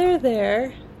know they're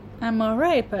there, I'm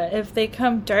alright. But if they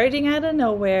come darting out of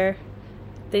nowhere,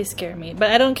 they scare me.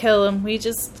 But I don't kill them. We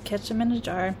just catch them in a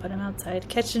jar and put them outside.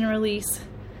 Catch and release.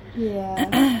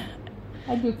 Yeah.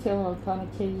 I do kill them on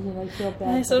occasion. I feel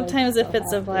bad. Sometimes if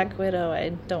it's a black widow, I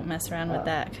don't mess around with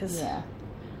that. Yeah,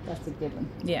 that's a given.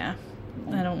 Yeah.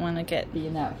 I don't want to get...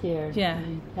 being out here. Yeah.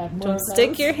 Have more don't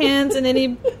stick your hands in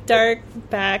any dark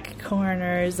back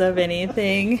corners of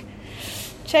anything.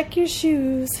 Check your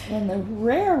shoes. And the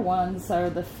rare ones are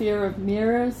the fear of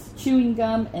mirrors, chewing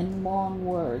gum, and long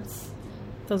words.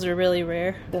 Those are really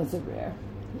rare. Those are rare,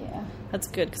 yeah. That's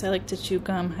good, because I like to chew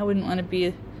gum. I wouldn't want to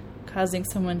be causing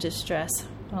someone distress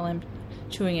while I'm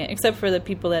chewing it, except for the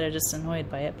people that are just annoyed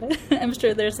by it. But I'm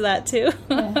sure there's that, too.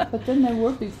 Yeah, but then there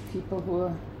would be people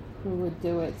who would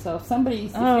do it. So if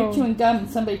you're chewing gum and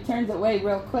somebody turns away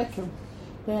real quick,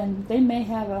 then they may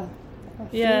have a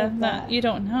fear of that. You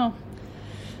don't know.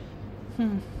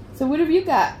 So what have you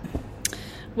got?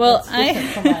 Well,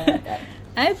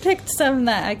 I picked some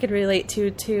that I could relate to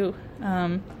too.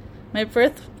 My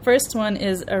first one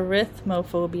is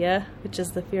arithmophobia, which is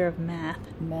the fear of math.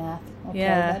 Math. Okay,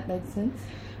 yeah, that makes sense.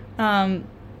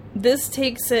 This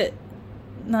takes it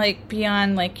like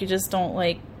beyond like you just don't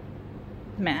like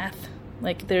math.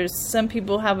 Like there's some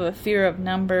people have a fear of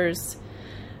numbers,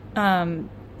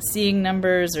 seeing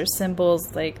numbers or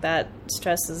symbols, like that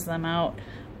stresses them out.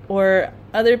 Or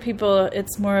other people,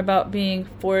 it's more about being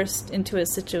forced into a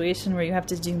situation where you have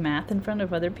to do math in front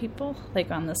of other people, like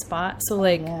on the spot. So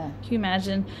like, Can you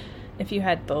imagine if you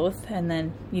had both and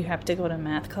then you have to go to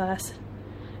math class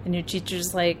and your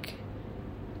teacher's like,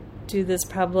 do this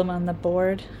problem on the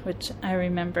board, which I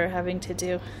remember having to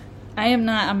do. I am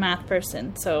not a math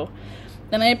person, so...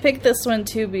 And I picked this one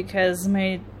too because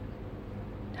my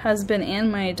husband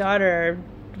and my daughter are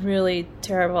really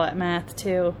terrible at math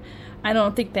too. I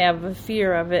don't think they have a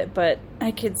fear of it, but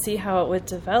I could see how it would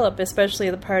develop,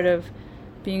 especially the part of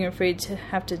being afraid to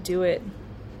have to do it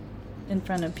in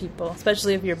front of people,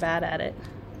 especially if you're bad at it.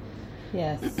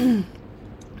 Yes.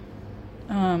 Thank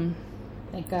God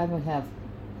we have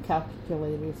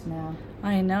calculators now.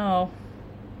 I know.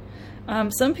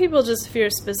 Some people just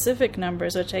fear specific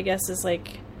numbers, which I guess is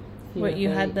like what you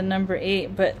had, the number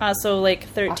 8, but also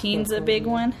like 13's a big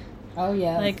one. Oh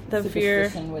yeah, like the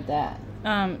fear with that.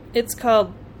 It's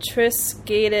called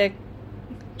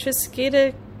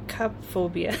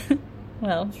triskaidekaphobia.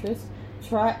 Well,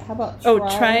 how about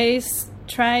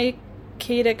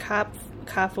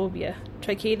triskaidekaphobia.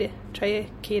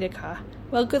 Triskaideka.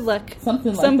 Well, good luck.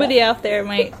 Somebody out there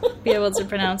might be able to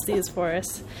pronounce these for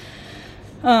us.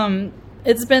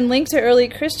 It's been linked to early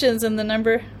Christians, and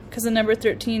because the number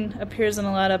 13 appears in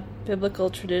a lot of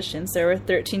biblical traditions. There were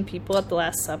 13 people at the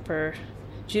Last Supper.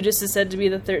 Judas is said to be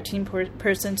the 13th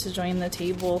person to join the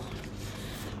table.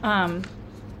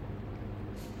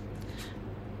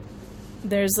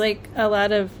 There's like a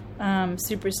lot of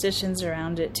superstitions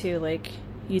around it too. Like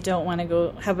you don't want to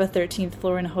go have a 13th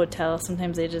floor in a hotel.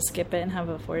 Sometimes they just skip it and have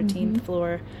a 14th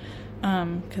floor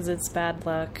because it's bad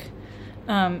luck.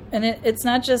 And it's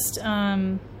not just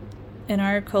in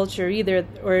our culture either,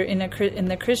 or in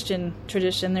the Christian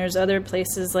tradition. There's other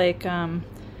places like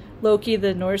Loki,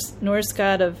 the Norse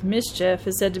god of mischief,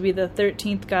 is said to be the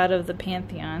 13th god of the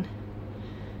pantheon.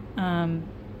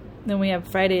 Then we have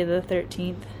Friday the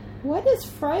 13th. What is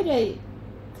Friday?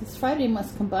 Because Friday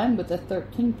must combine with the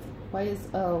 13th. Why is...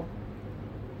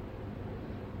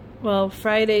 Well,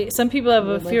 Friday... Some people have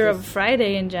a fear of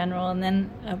Friday in general, and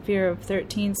then a fear of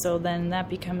 13, so then that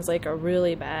becomes like a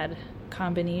really bad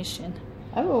combination.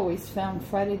 I've always found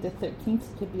Friday the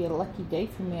 13th to be a lucky day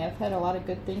for me. I've had a lot of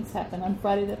good things happen on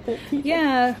Friday the 13th.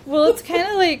 Yeah, well, it's kind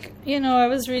of like, I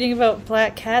was reading about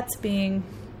black cats being,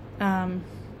 a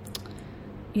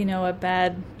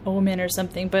bad omen or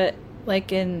something, but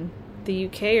like in the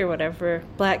UK or whatever,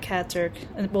 black cats are,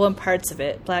 well, in parts of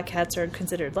it, black cats are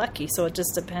considered lucky, so it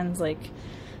just depends. Like,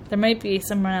 there might be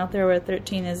someone out there where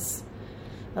 13 is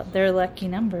their lucky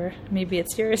number. Maybe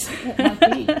it's yours.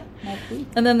 It might be.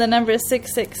 And then the number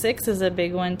 666 is a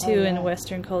big one too in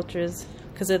Western cultures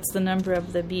because it's the number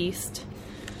of the beast,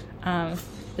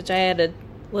 which I had to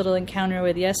little encounter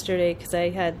with yesterday because I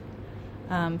had,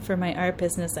 for my art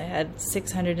business, I had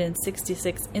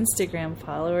 666 Instagram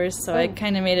followers. So I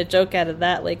kind of made a joke out of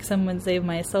that, like someone saved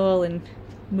my soul and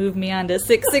moved me on to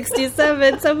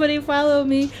 667. Somebody follow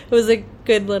me. It was a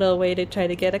good little way to try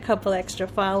to get a couple extra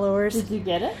followers. Did you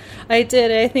get it? I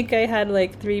did. I think I had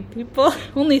like 3 people.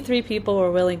 Only 3 people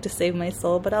were willing to save my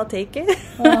soul, but I'll take it.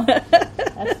 Well,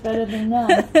 that's better than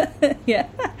none. Yeah.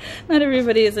 Not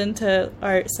everybody is into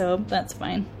art, so that's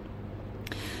fine.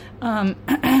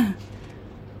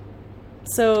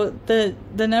 So the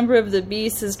number of the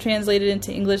beast is translated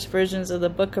into English versions of the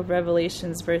Book of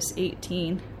Revelations, verse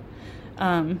 18.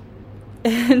 And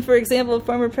for example,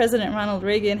 former President Ronald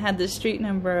Reagan had the street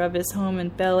number of his home in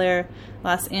Bel Air,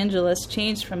 Los Angeles,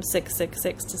 changed from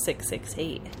 666 to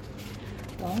 668.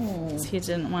 Oh. So he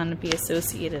didn't want to be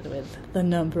associated with the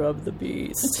number of the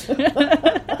beast.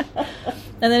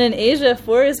 And then in Asia,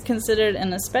 4 is considered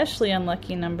an especially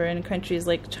unlucky number in countries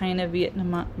like China,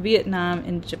 Vietnam,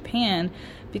 and Japan,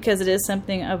 because it is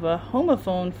something of a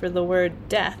homophone for the word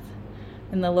death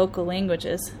in the local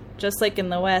languages. Just like in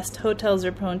the West, hotels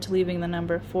are prone to leaving the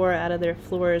number 4 out of their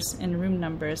floors and room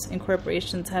numbers, and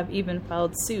corporations have even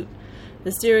followed suit.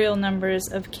 The serial numbers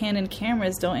of Canon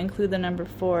cameras don't include the number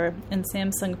 4, and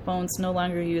Samsung phones no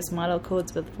longer use model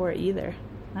codes with 4 either.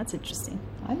 That's interesting.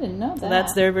 I didn't know that. So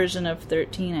that's their version of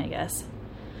 13, I guess.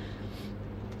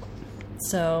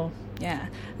 So, yeah.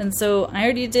 And so I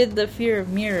already did the fear of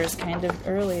mirrors kind of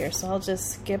earlier, so I'll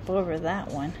just skip over that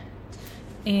one.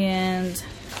 And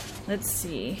let's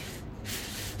see.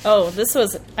 Oh, this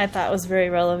was, I thought was very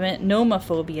relevant.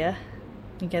 Nomophobia.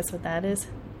 You guess what that is?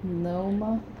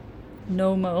 Noma?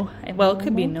 Nomo. Well, it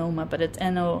could be Noma, but it's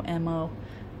N-O-M-O.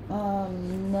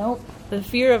 Nope. The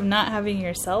fear of not having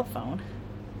your cell phone.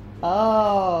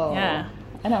 Oh. Yeah.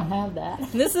 I don't have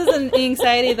that. This is an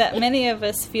anxiety that many of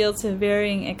us feel to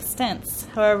varying extents.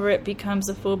 However, it becomes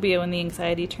a phobia when the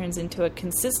anxiety turns into a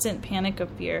consistent panic of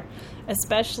fear,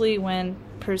 especially when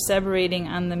perseverating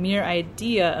on the mere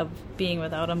idea of being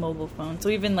without a mobile phone. So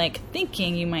even like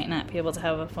thinking you might not be able to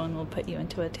have a phone will put you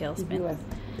into a tailspin. You do a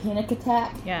panic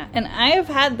attack? Yeah, and I have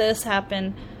had this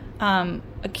happen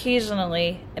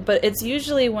occasionally, but it's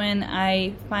usually when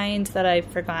I find that I've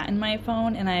forgotten my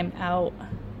phone and I'm out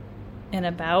and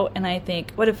about, and I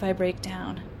think, what if I break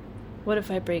down? What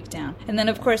if I break down? And then,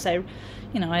 of course, I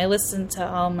listen to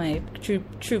all my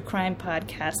true crime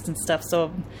podcasts and stuff,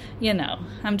 so,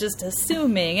 I'm just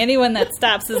assuming anyone that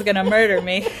stops is going to murder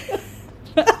me.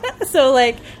 So,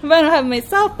 like, if I don't have my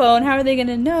cell phone, how are they going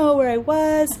to know where I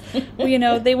was?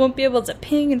 Well, they won't be able to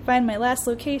ping and find my last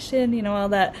location, all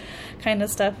that kind of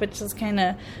stuff, which is kind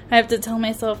of, I have to tell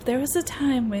myself, there was a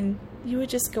time when you would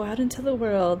just go out into the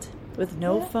world with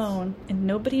no phone, and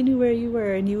nobody knew where you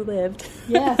were, and you lived.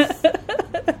 Yes.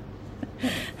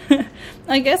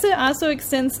 I guess it also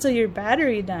extends to your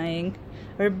battery dying,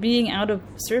 or being out of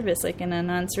service, like in a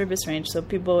non-service range, so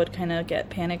people would kind of get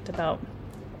panicked about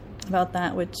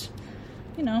that, which,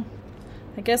 I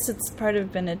guess it's part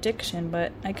of an addiction,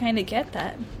 but I kind of get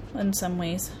that in some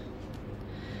ways.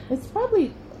 It's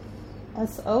probably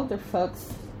us older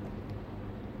folks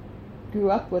grew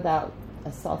up without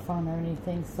a cell phone or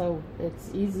anything, so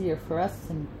it's easier for us,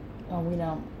 and we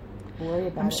don't worry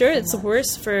about it. I'm sure so it's much.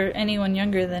 worse for anyone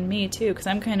younger than me too, because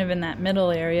I'm kind of in that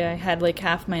middle area. I had like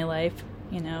half my life,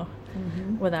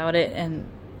 without it,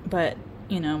 but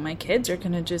my kids are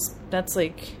gonna that's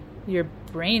like your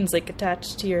brain's like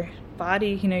attached to your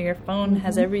body. Your phone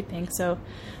has everything. So,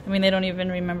 they don't even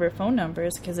remember phone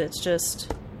numbers because it's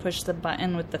just push the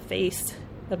button with the face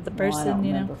of the person. I don't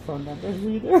remember phone numbers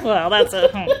either. Well,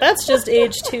 that's just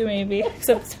age too, maybe.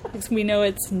 Except we know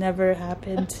it's never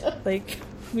happened. Like,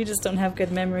 we just don't have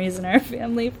good memories in our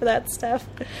family for that stuff.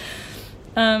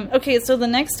 Okay, so the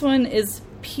next one is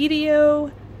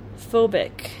pediophobic.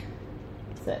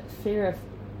 Is that fear of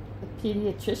the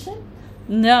pediatrician?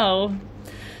 No,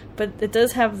 but it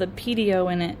does have the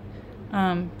pedio in it.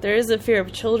 There is a fear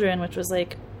of children, which was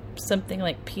like something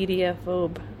like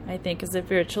pediaphobe, I think, is the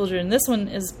fear of children. This one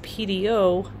is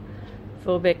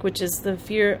pediophobic, which is the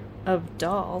fear of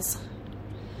dolls.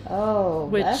 Oh,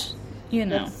 which,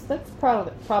 that's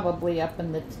probably up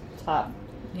in the top.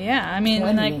 Yeah,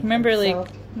 and I remember, like,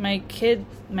 my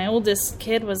oldest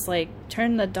kid was like,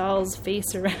 turn the doll's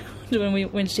face around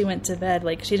when she went to bed.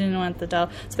 Like, she didn't want the doll,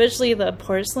 especially the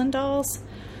porcelain dolls.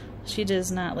 She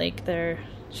does not like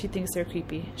she thinks they're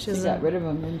creepy. She got rid of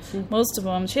them, didn't she? Most of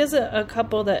them. She has a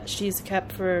couple that she's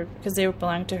kept because they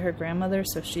belong to her grandmother,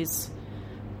 so she's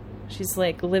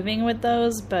like living with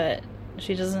those, but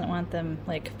she doesn't want them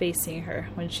like facing her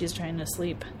when she's trying to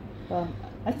sleep.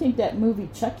 I think that movie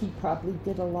Chucky probably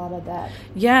did a lot of that.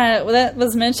 Yeah, well, that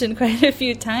was mentioned quite a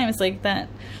few times, like that,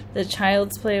 the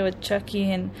Child's Play with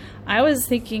Chucky, and I was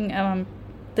thinking,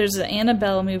 there's the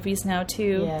Annabelle movies now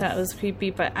too. Yes. That was creepy,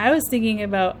 but I was thinking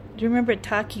about, do you remember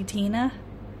Taki Tina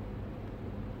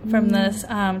from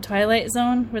the Twilight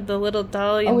Zone with the little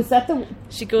doll? Oh, is that the?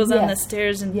 She goes on the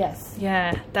stairs and yes,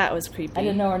 yeah, that was creepy. I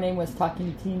didn't know her name was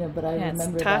Talking Tina, but I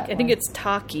remember that. I think it's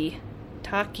Taki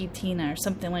Tina or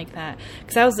something like that,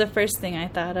 because that was the first thing I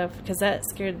thought of, because that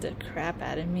scared the crap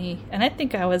out of me, and I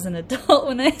think I was an adult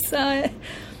when I saw it.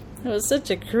 It was such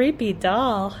a creepy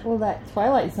doll. Well, that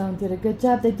Twilight Zone did a good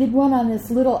job. They did one on this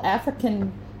little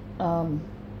African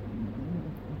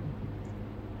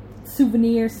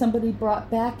souvenir somebody brought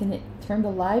back, and it turned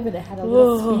alive, and it had a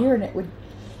little spear, and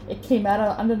it came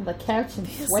out under the couch and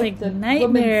swiped like the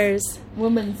nightmares.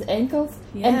 Woman's ankles.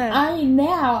 Yeah. And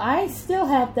I still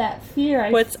have that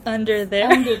fear. What's under there?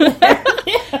 Under there.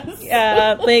 Yes.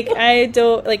 Yeah, like I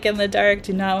don't, like in the dark,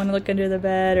 do not want to look under the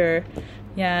bed, or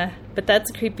yeah, but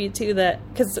that's creepy too, that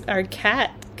because our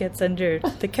cat gets under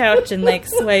the couch and like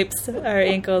swipes our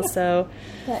ankles, so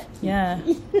yeah.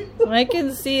 Well, I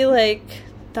can see like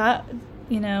that,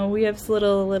 you know, we have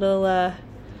little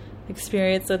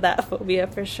experience with that phobia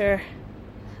for sure.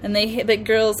 And the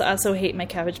girls also hate my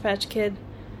Cabbage Patch Kid.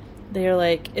 They're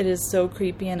like, it is so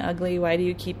creepy and ugly, why do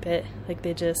you keep it? Like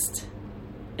they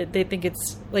think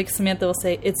it's, like Samantha will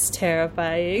say, it's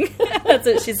terrifying. That's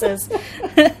what she says.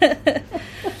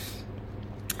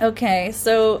 Okay,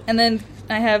 so, and then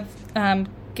I have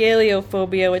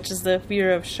galeophobia, which is the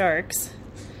fear of sharks.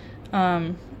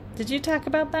 Did you talk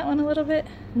about that one a little bit?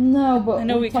 No, but I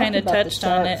know we kind of touched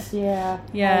on it. Yeah.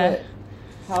 Yeah.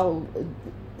 How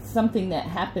something that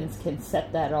happens can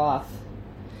set that off.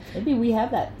 Maybe we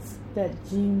have that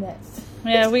gene that's...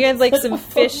 Yeah, we had like some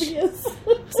fish, phobias.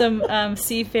 some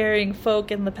seafaring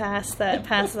folk in the past that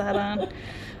passed that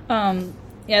on.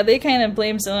 Yeah, they kind of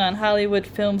blames it on Hollywood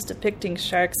films depicting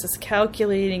sharks as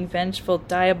calculating, vengeful,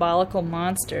 diabolical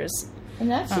monsters.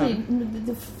 And actually,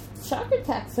 the shark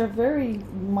attacks are very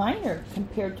minor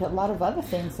compared to a lot of other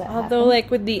things that happen. Although, like,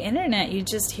 with the internet, you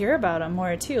just hear about them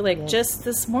more, too. Like, yes. Just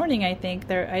this morning, I think,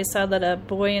 I saw that a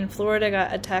boy in Florida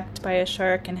got attacked by a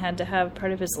shark and had to have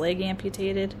part of his leg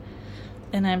amputated.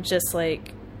 And I'm just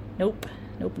like, nope.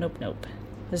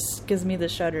 This gives me the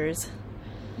shudders.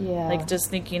 Yeah. Like, just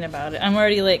thinking about it. I'm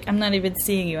already like, I'm not even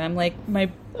seeing you. I'm like, my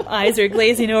eyes are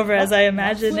glazing over as I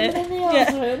imagine it.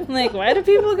 Yeah. I'm like, why do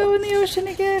people go in the ocean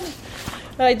again?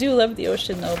 Well, I do love the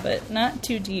ocean, though, but not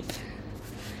too deep.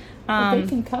 But they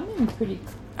can come in pretty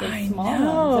I small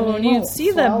know. ones. I mean, when you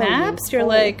see the maps, you're whole.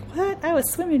 like, what? I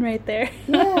was swimming right there.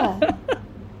 Yeah.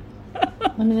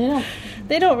 I mean,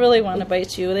 they don't really want to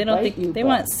bite you. They don't bite think you, they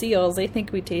want seals. They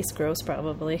think we taste gross,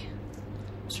 probably.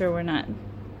 I'm sure we're not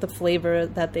the flavor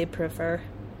that they prefer.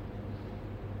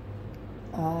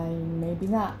 Maybe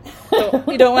not. So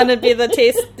you don't want to be the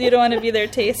taste. You don't want to be their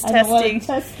taste I don't want testing. to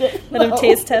test it. Let them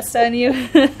taste test on you.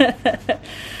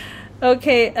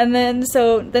 Okay, and then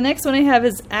so the next one I have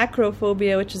is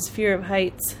acrophobia, which is fear of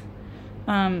heights.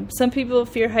 Some people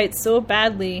fear heights so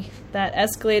badly that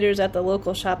escalators at the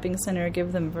local shopping center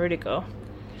give them vertigo.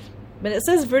 But it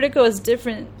says vertigo is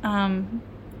different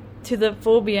to the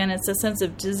phobia, and it's a sense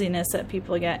of dizziness that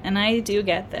people get. And I do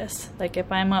get this. Like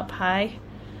if I'm up high,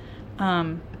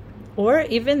 or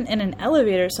even in an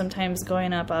elevator, sometimes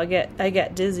going up, I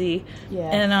get dizzy. Yeah.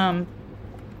 And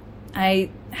I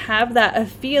have a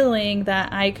feeling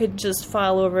that I could just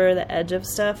fall over the edge of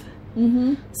stuff.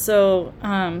 Mm-hmm. So,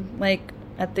 like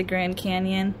at the Grand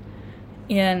Canyon,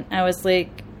 and I was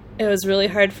like, it was really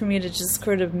hard for me to just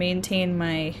sort of maintain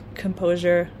my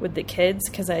composure with the kids,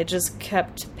 because I just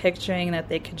kept picturing that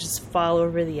they could just fall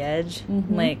over the edge.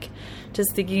 Mm-hmm. Like,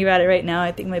 just thinking about it right now,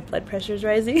 I think my blood pressure's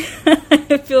rising.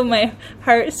 I feel my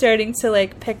heart starting to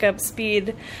like pick up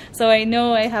speed. So I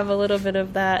know I have a little bit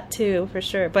of that too, for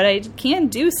sure. But I can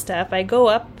do stuff. I go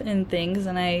up in things,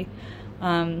 and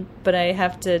but I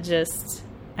have to just,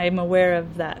 I'm aware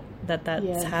of that's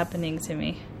Yes. happening to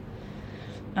me.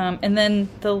 And then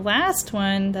the last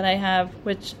one that I have,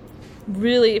 which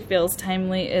really feels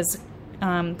timely, is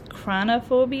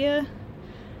chronophobia,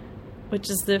 which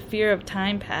is the fear of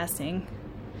time passing.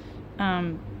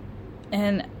 And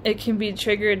it can be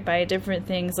triggered by different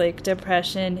things like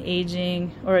depression,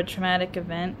 aging, or a traumatic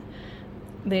event.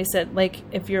 They said, like,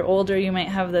 if you're older, you might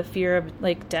have the fear of,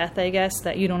 like, death, I guess,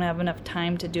 that you don't have enough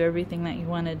time to do everything that you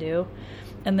want to do.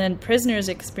 And then prisoners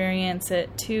experience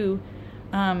it, too,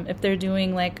 if they're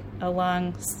doing, like, a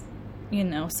long,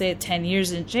 say 10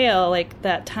 years in jail, like,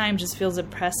 that time just feels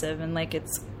oppressive and, like,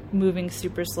 it's moving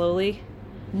super slowly.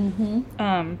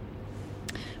 Mm-hmm.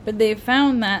 But they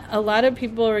found that a lot of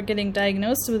people were getting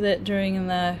diagnosed with it during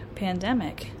the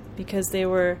pandemic because they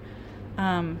were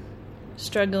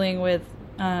struggling with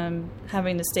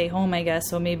having to stay home, I guess.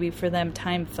 So maybe for them,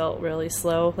 time felt really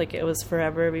slow, like it was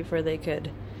forever before they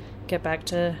could get back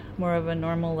to more of a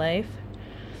normal life.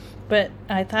 But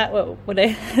I thought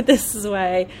this is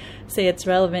why I say it's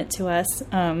relevant to us.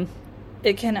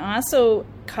 It can also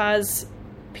cause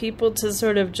people to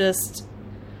sort of just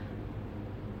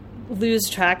lose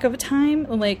track of time,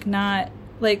 like not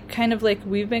like kind of like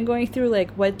we've been going through,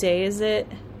 like what day is it,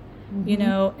 you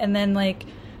know, and then like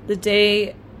the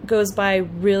day goes by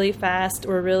really fast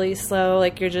or really slow,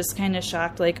 like you're just kind of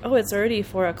shocked, like, oh, it's already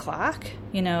 4:00,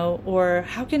 you know, or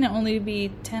how can it only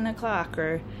be 10 o'clock,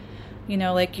 or you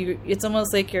know, like it's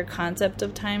almost like your concept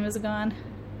of time is gone.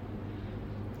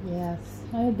 Yes,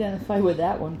 I identify with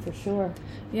that one for sure.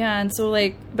 Yeah, and so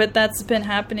like, but that's been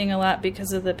happening a lot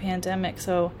because of the pandemic.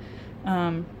 So,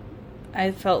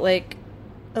 I felt like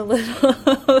a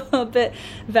little bit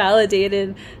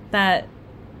validated that,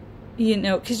 you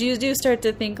know, because you do start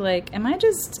to think like, am I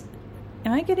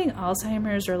getting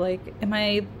Alzheimer's, or like, am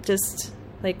I just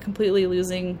like completely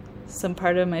losing some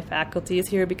part of my faculties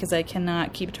here because I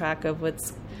cannot keep track of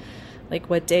what's like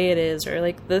what day it is, or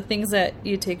like the things that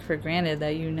you take for granted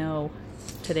that, you know,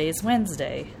 today's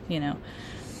Wednesday, you know,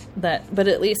 that, but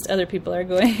at least other people are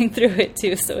going through it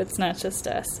too, so it's not just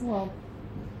us. Well,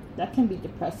 that can be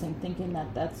depressing, thinking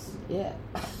that that's it.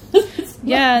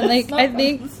 Yeah, like I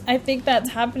think that's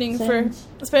happening for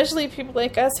especially people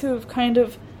like us who've kind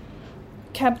of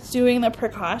kept doing the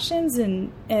precautions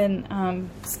and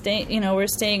stay, you know, we're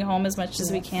staying home as much as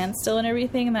we can still and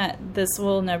everything, that this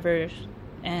will never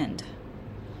end.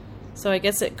 So I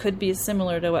guess it could be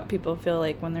similar to what people feel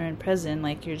like when they're in prison,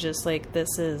 like you're just like,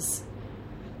 this is,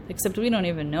 except we don't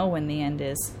even know when the end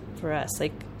is for us.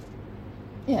 Like,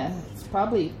 yeah, it's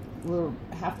probably we'll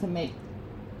have to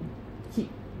keep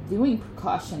doing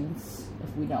precautions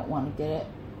if we don't want to get it,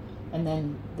 and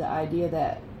then the idea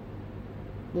that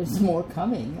there's more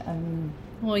coming. I mean,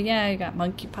 well, yeah, I got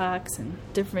monkeypox and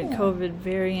different COVID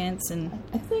variants, and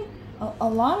I think a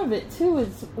lot of it too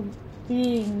is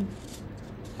being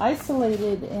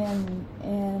isolated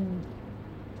and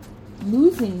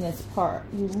losing this part.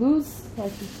 You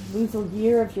lose a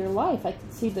year of your life. I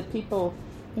can see the people,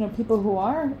 you know, people who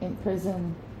are in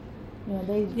prison, you know,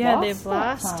 they've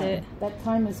lost it. That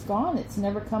time is gone. It's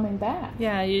never coming back.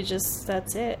 Yeah,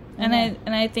 that's it. And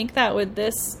I think that with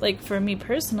this, like for me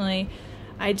personally,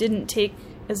 I didn't take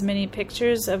as many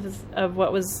pictures of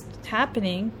what was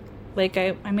happening. Like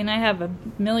I mean, I have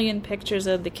 1 million pictures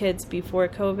of the kids before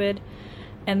COVID,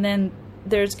 and then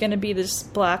there's going to be this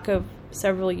block of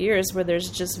several years where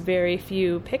there's just very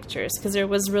few pictures because there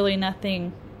was really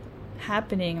nothing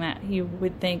happening that you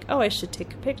would think, oh, I should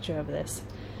take a picture of this.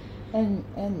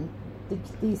 And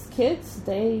these kids,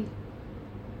 they're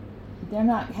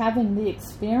not having the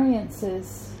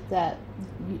experiences that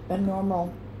a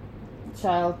normal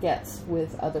child gets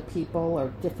with other people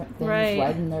or different things,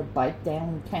 riding their bike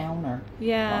downtown, or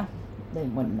well, they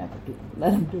would never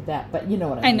let them do that, but you know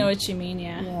what I mean. I know what you mean.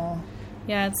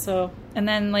 Yeah. So, and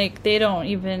then like they don't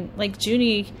even, like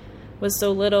Junie was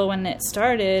so little when it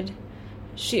started.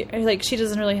 She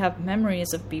doesn't really have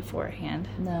memories of beforehand.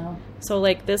 No. So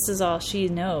like this is all she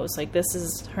knows. Like this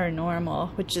is her normal,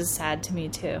 which is sad to me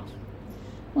too.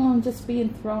 Well, and just being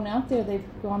thrown out there. They've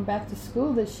gone back to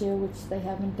school this year, which they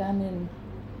haven't done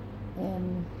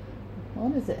in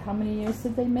what is it? How many years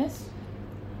did they miss?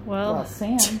 Well,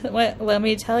 Sam. Let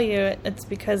me tell you, it's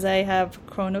because I have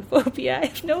chronophobia. I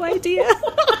have no idea.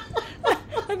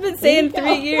 I've been saying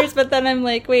 3 years, but then I'm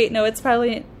like, wait, no, it's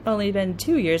probably only been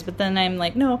 2 years. But then I'm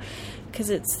like, no,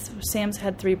 because Sam's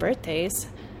had 3 birthdays,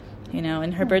 you know,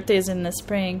 and her birthday's in the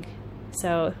spring,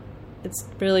 so it's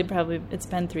really it's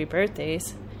been 3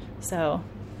 birthdays, so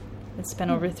it's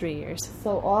been over 3 years.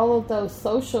 So all of those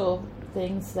social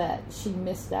things that she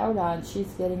missed out on, she's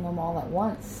getting them all at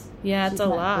once. Yeah, it's a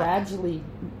lot. Gradually,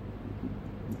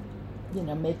 you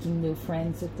know, making new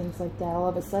friends or things like that. All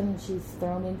of a sudden, she's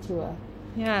thrown into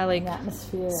an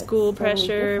atmosphere. School pressure,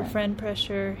 totally different. Friend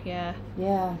pressure, yeah.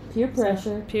 Yeah, peer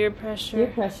pressure. Peer pressure. Peer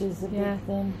pressure is a big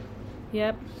thing.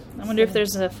 Yep. I wonder if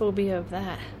there's a phobia of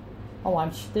that. Oh,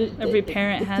 I'm sure. Every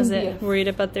parent has it, worried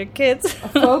about their kids. A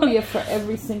phobia for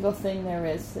every single thing there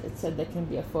is. It said there can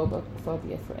be a phobia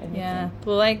for anything. Yeah.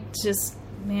 Well,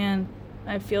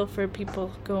 I feel for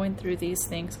people going through these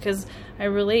things because I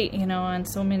relate, you know, on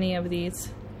so many of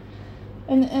these.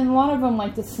 And a lot of them,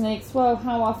 like the snakes, well,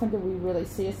 how often do we really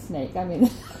see a snake? I mean,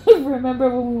 remember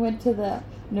when we went to the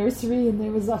nursery and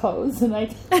there was a hose and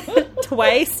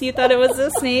Twice? You thought it was a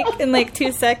snake in like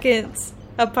 2 seconds.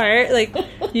 apart. Like,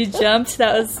 you jumped.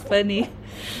 That was funny.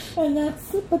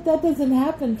 But that doesn't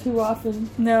happen too often.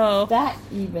 No. That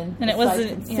even. And it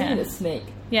wasn't, seeing a snake.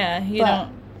 Yeah, you but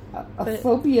don't. A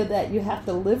phobia that you have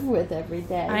to live with every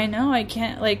day. I know, I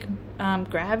can't, like,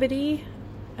 gravity.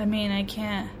 I mean, I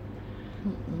can't.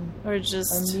 Mm-mm. Or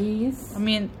just. Or knees. I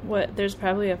mean, there's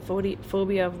probably a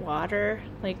phobia of water.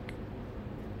 Like,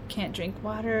 can't drink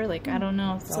water. Like, I don't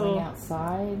know. Going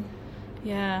outside.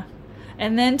 Yeah.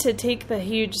 And then to take the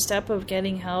huge step of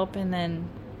getting help and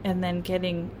then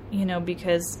getting,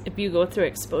 because if you go through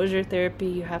exposure therapy,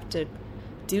 you have to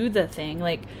do the thing.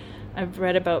 Like, I've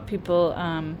read about people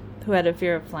who had a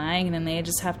fear of flying, and then they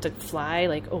just have to fly,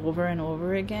 like, over and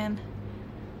over again.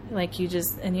 Like, you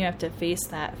have to face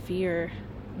that fear.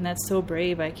 And that's so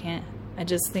brave. I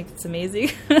just think it's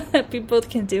amazing that people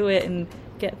can do it and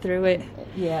get through it.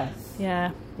 Yes.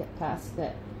 Yeah. Get past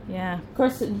it. Yeah. Of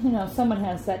course, someone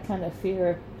has that kind of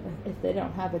fear. If they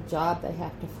don't have a job they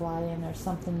have to fly in or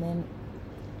something, then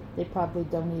they probably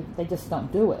they just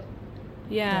don't do it.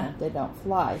 Yeah. They don't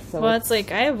fly. So well, it's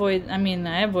like I avoid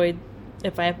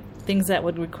if I have things that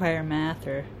would require math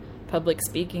or public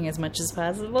speaking as much as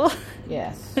possible.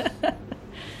 Yes.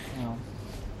 No.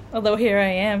 Although here I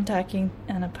am talking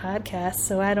on a podcast,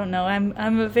 so I don't know.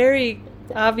 I'm a very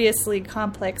obviously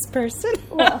complex person.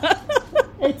 Well,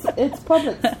 it's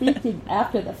public speaking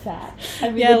after the fact. I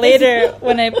mean, yeah, later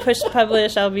when I push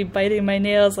publish, I'll be biting my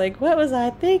nails like, what was I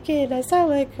thinking? I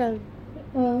sound like a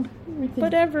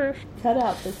whatever. Cut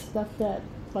out the stuff that,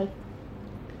 like,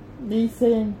 me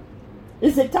saying,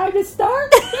 is it time to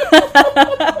start?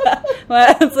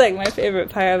 Well, that's like my favorite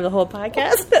part of the whole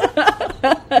podcast.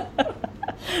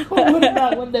 Well, what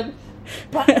about when the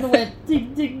button went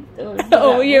ding ding?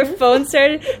 Oh, your phone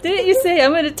started? Didn't you say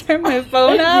I'm going to turn my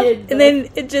phone off? And then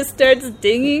it just starts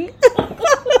dinging?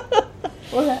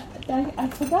 Well, I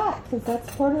forgot, because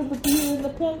that's part of the being in the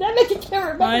pandemic. I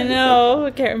can't remember. I know.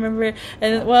 I can't remember.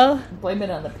 And, well... Blame it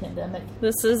on the pandemic.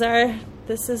 This is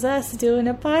us doing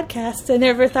a podcast. I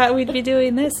never thought we'd be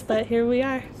doing this, but here we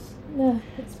are. Yeah,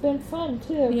 it's been fun,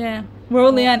 too. Yeah. We're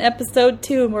only on episode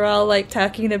 2, and we're all, like,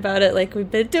 talking about it like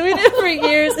we've been doing it for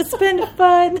years. It's been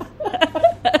fun.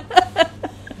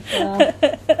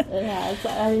 Yeah,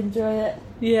 I enjoy it.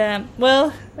 Yeah.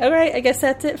 Well, all right. I guess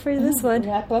that's it for this one.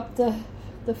 Wrap up the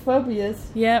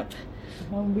phobias. Yep.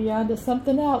 We'll be on to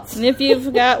something else. And if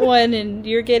you've got one and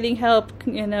you're getting help,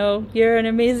 you're an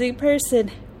amazing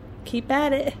person. Keep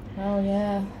at it. Oh,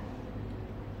 yeah.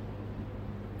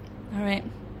 All right.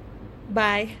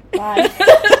 Bye. Bye.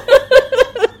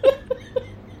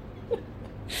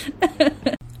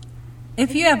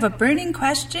 If you have a burning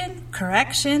question,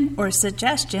 correction, or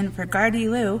suggestion for Gardy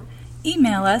Lou,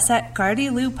 email us at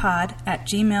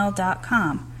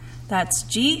gardyloupod@gmail.com. That's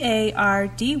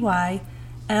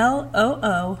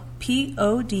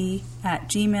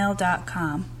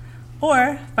GARDYLOOPOD@gmail.com.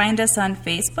 Or find us on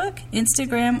Facebook,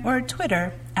 Instagram, or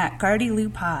Twitter at Gardy Lou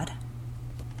Pod.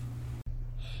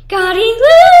 Gardy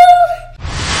Lou!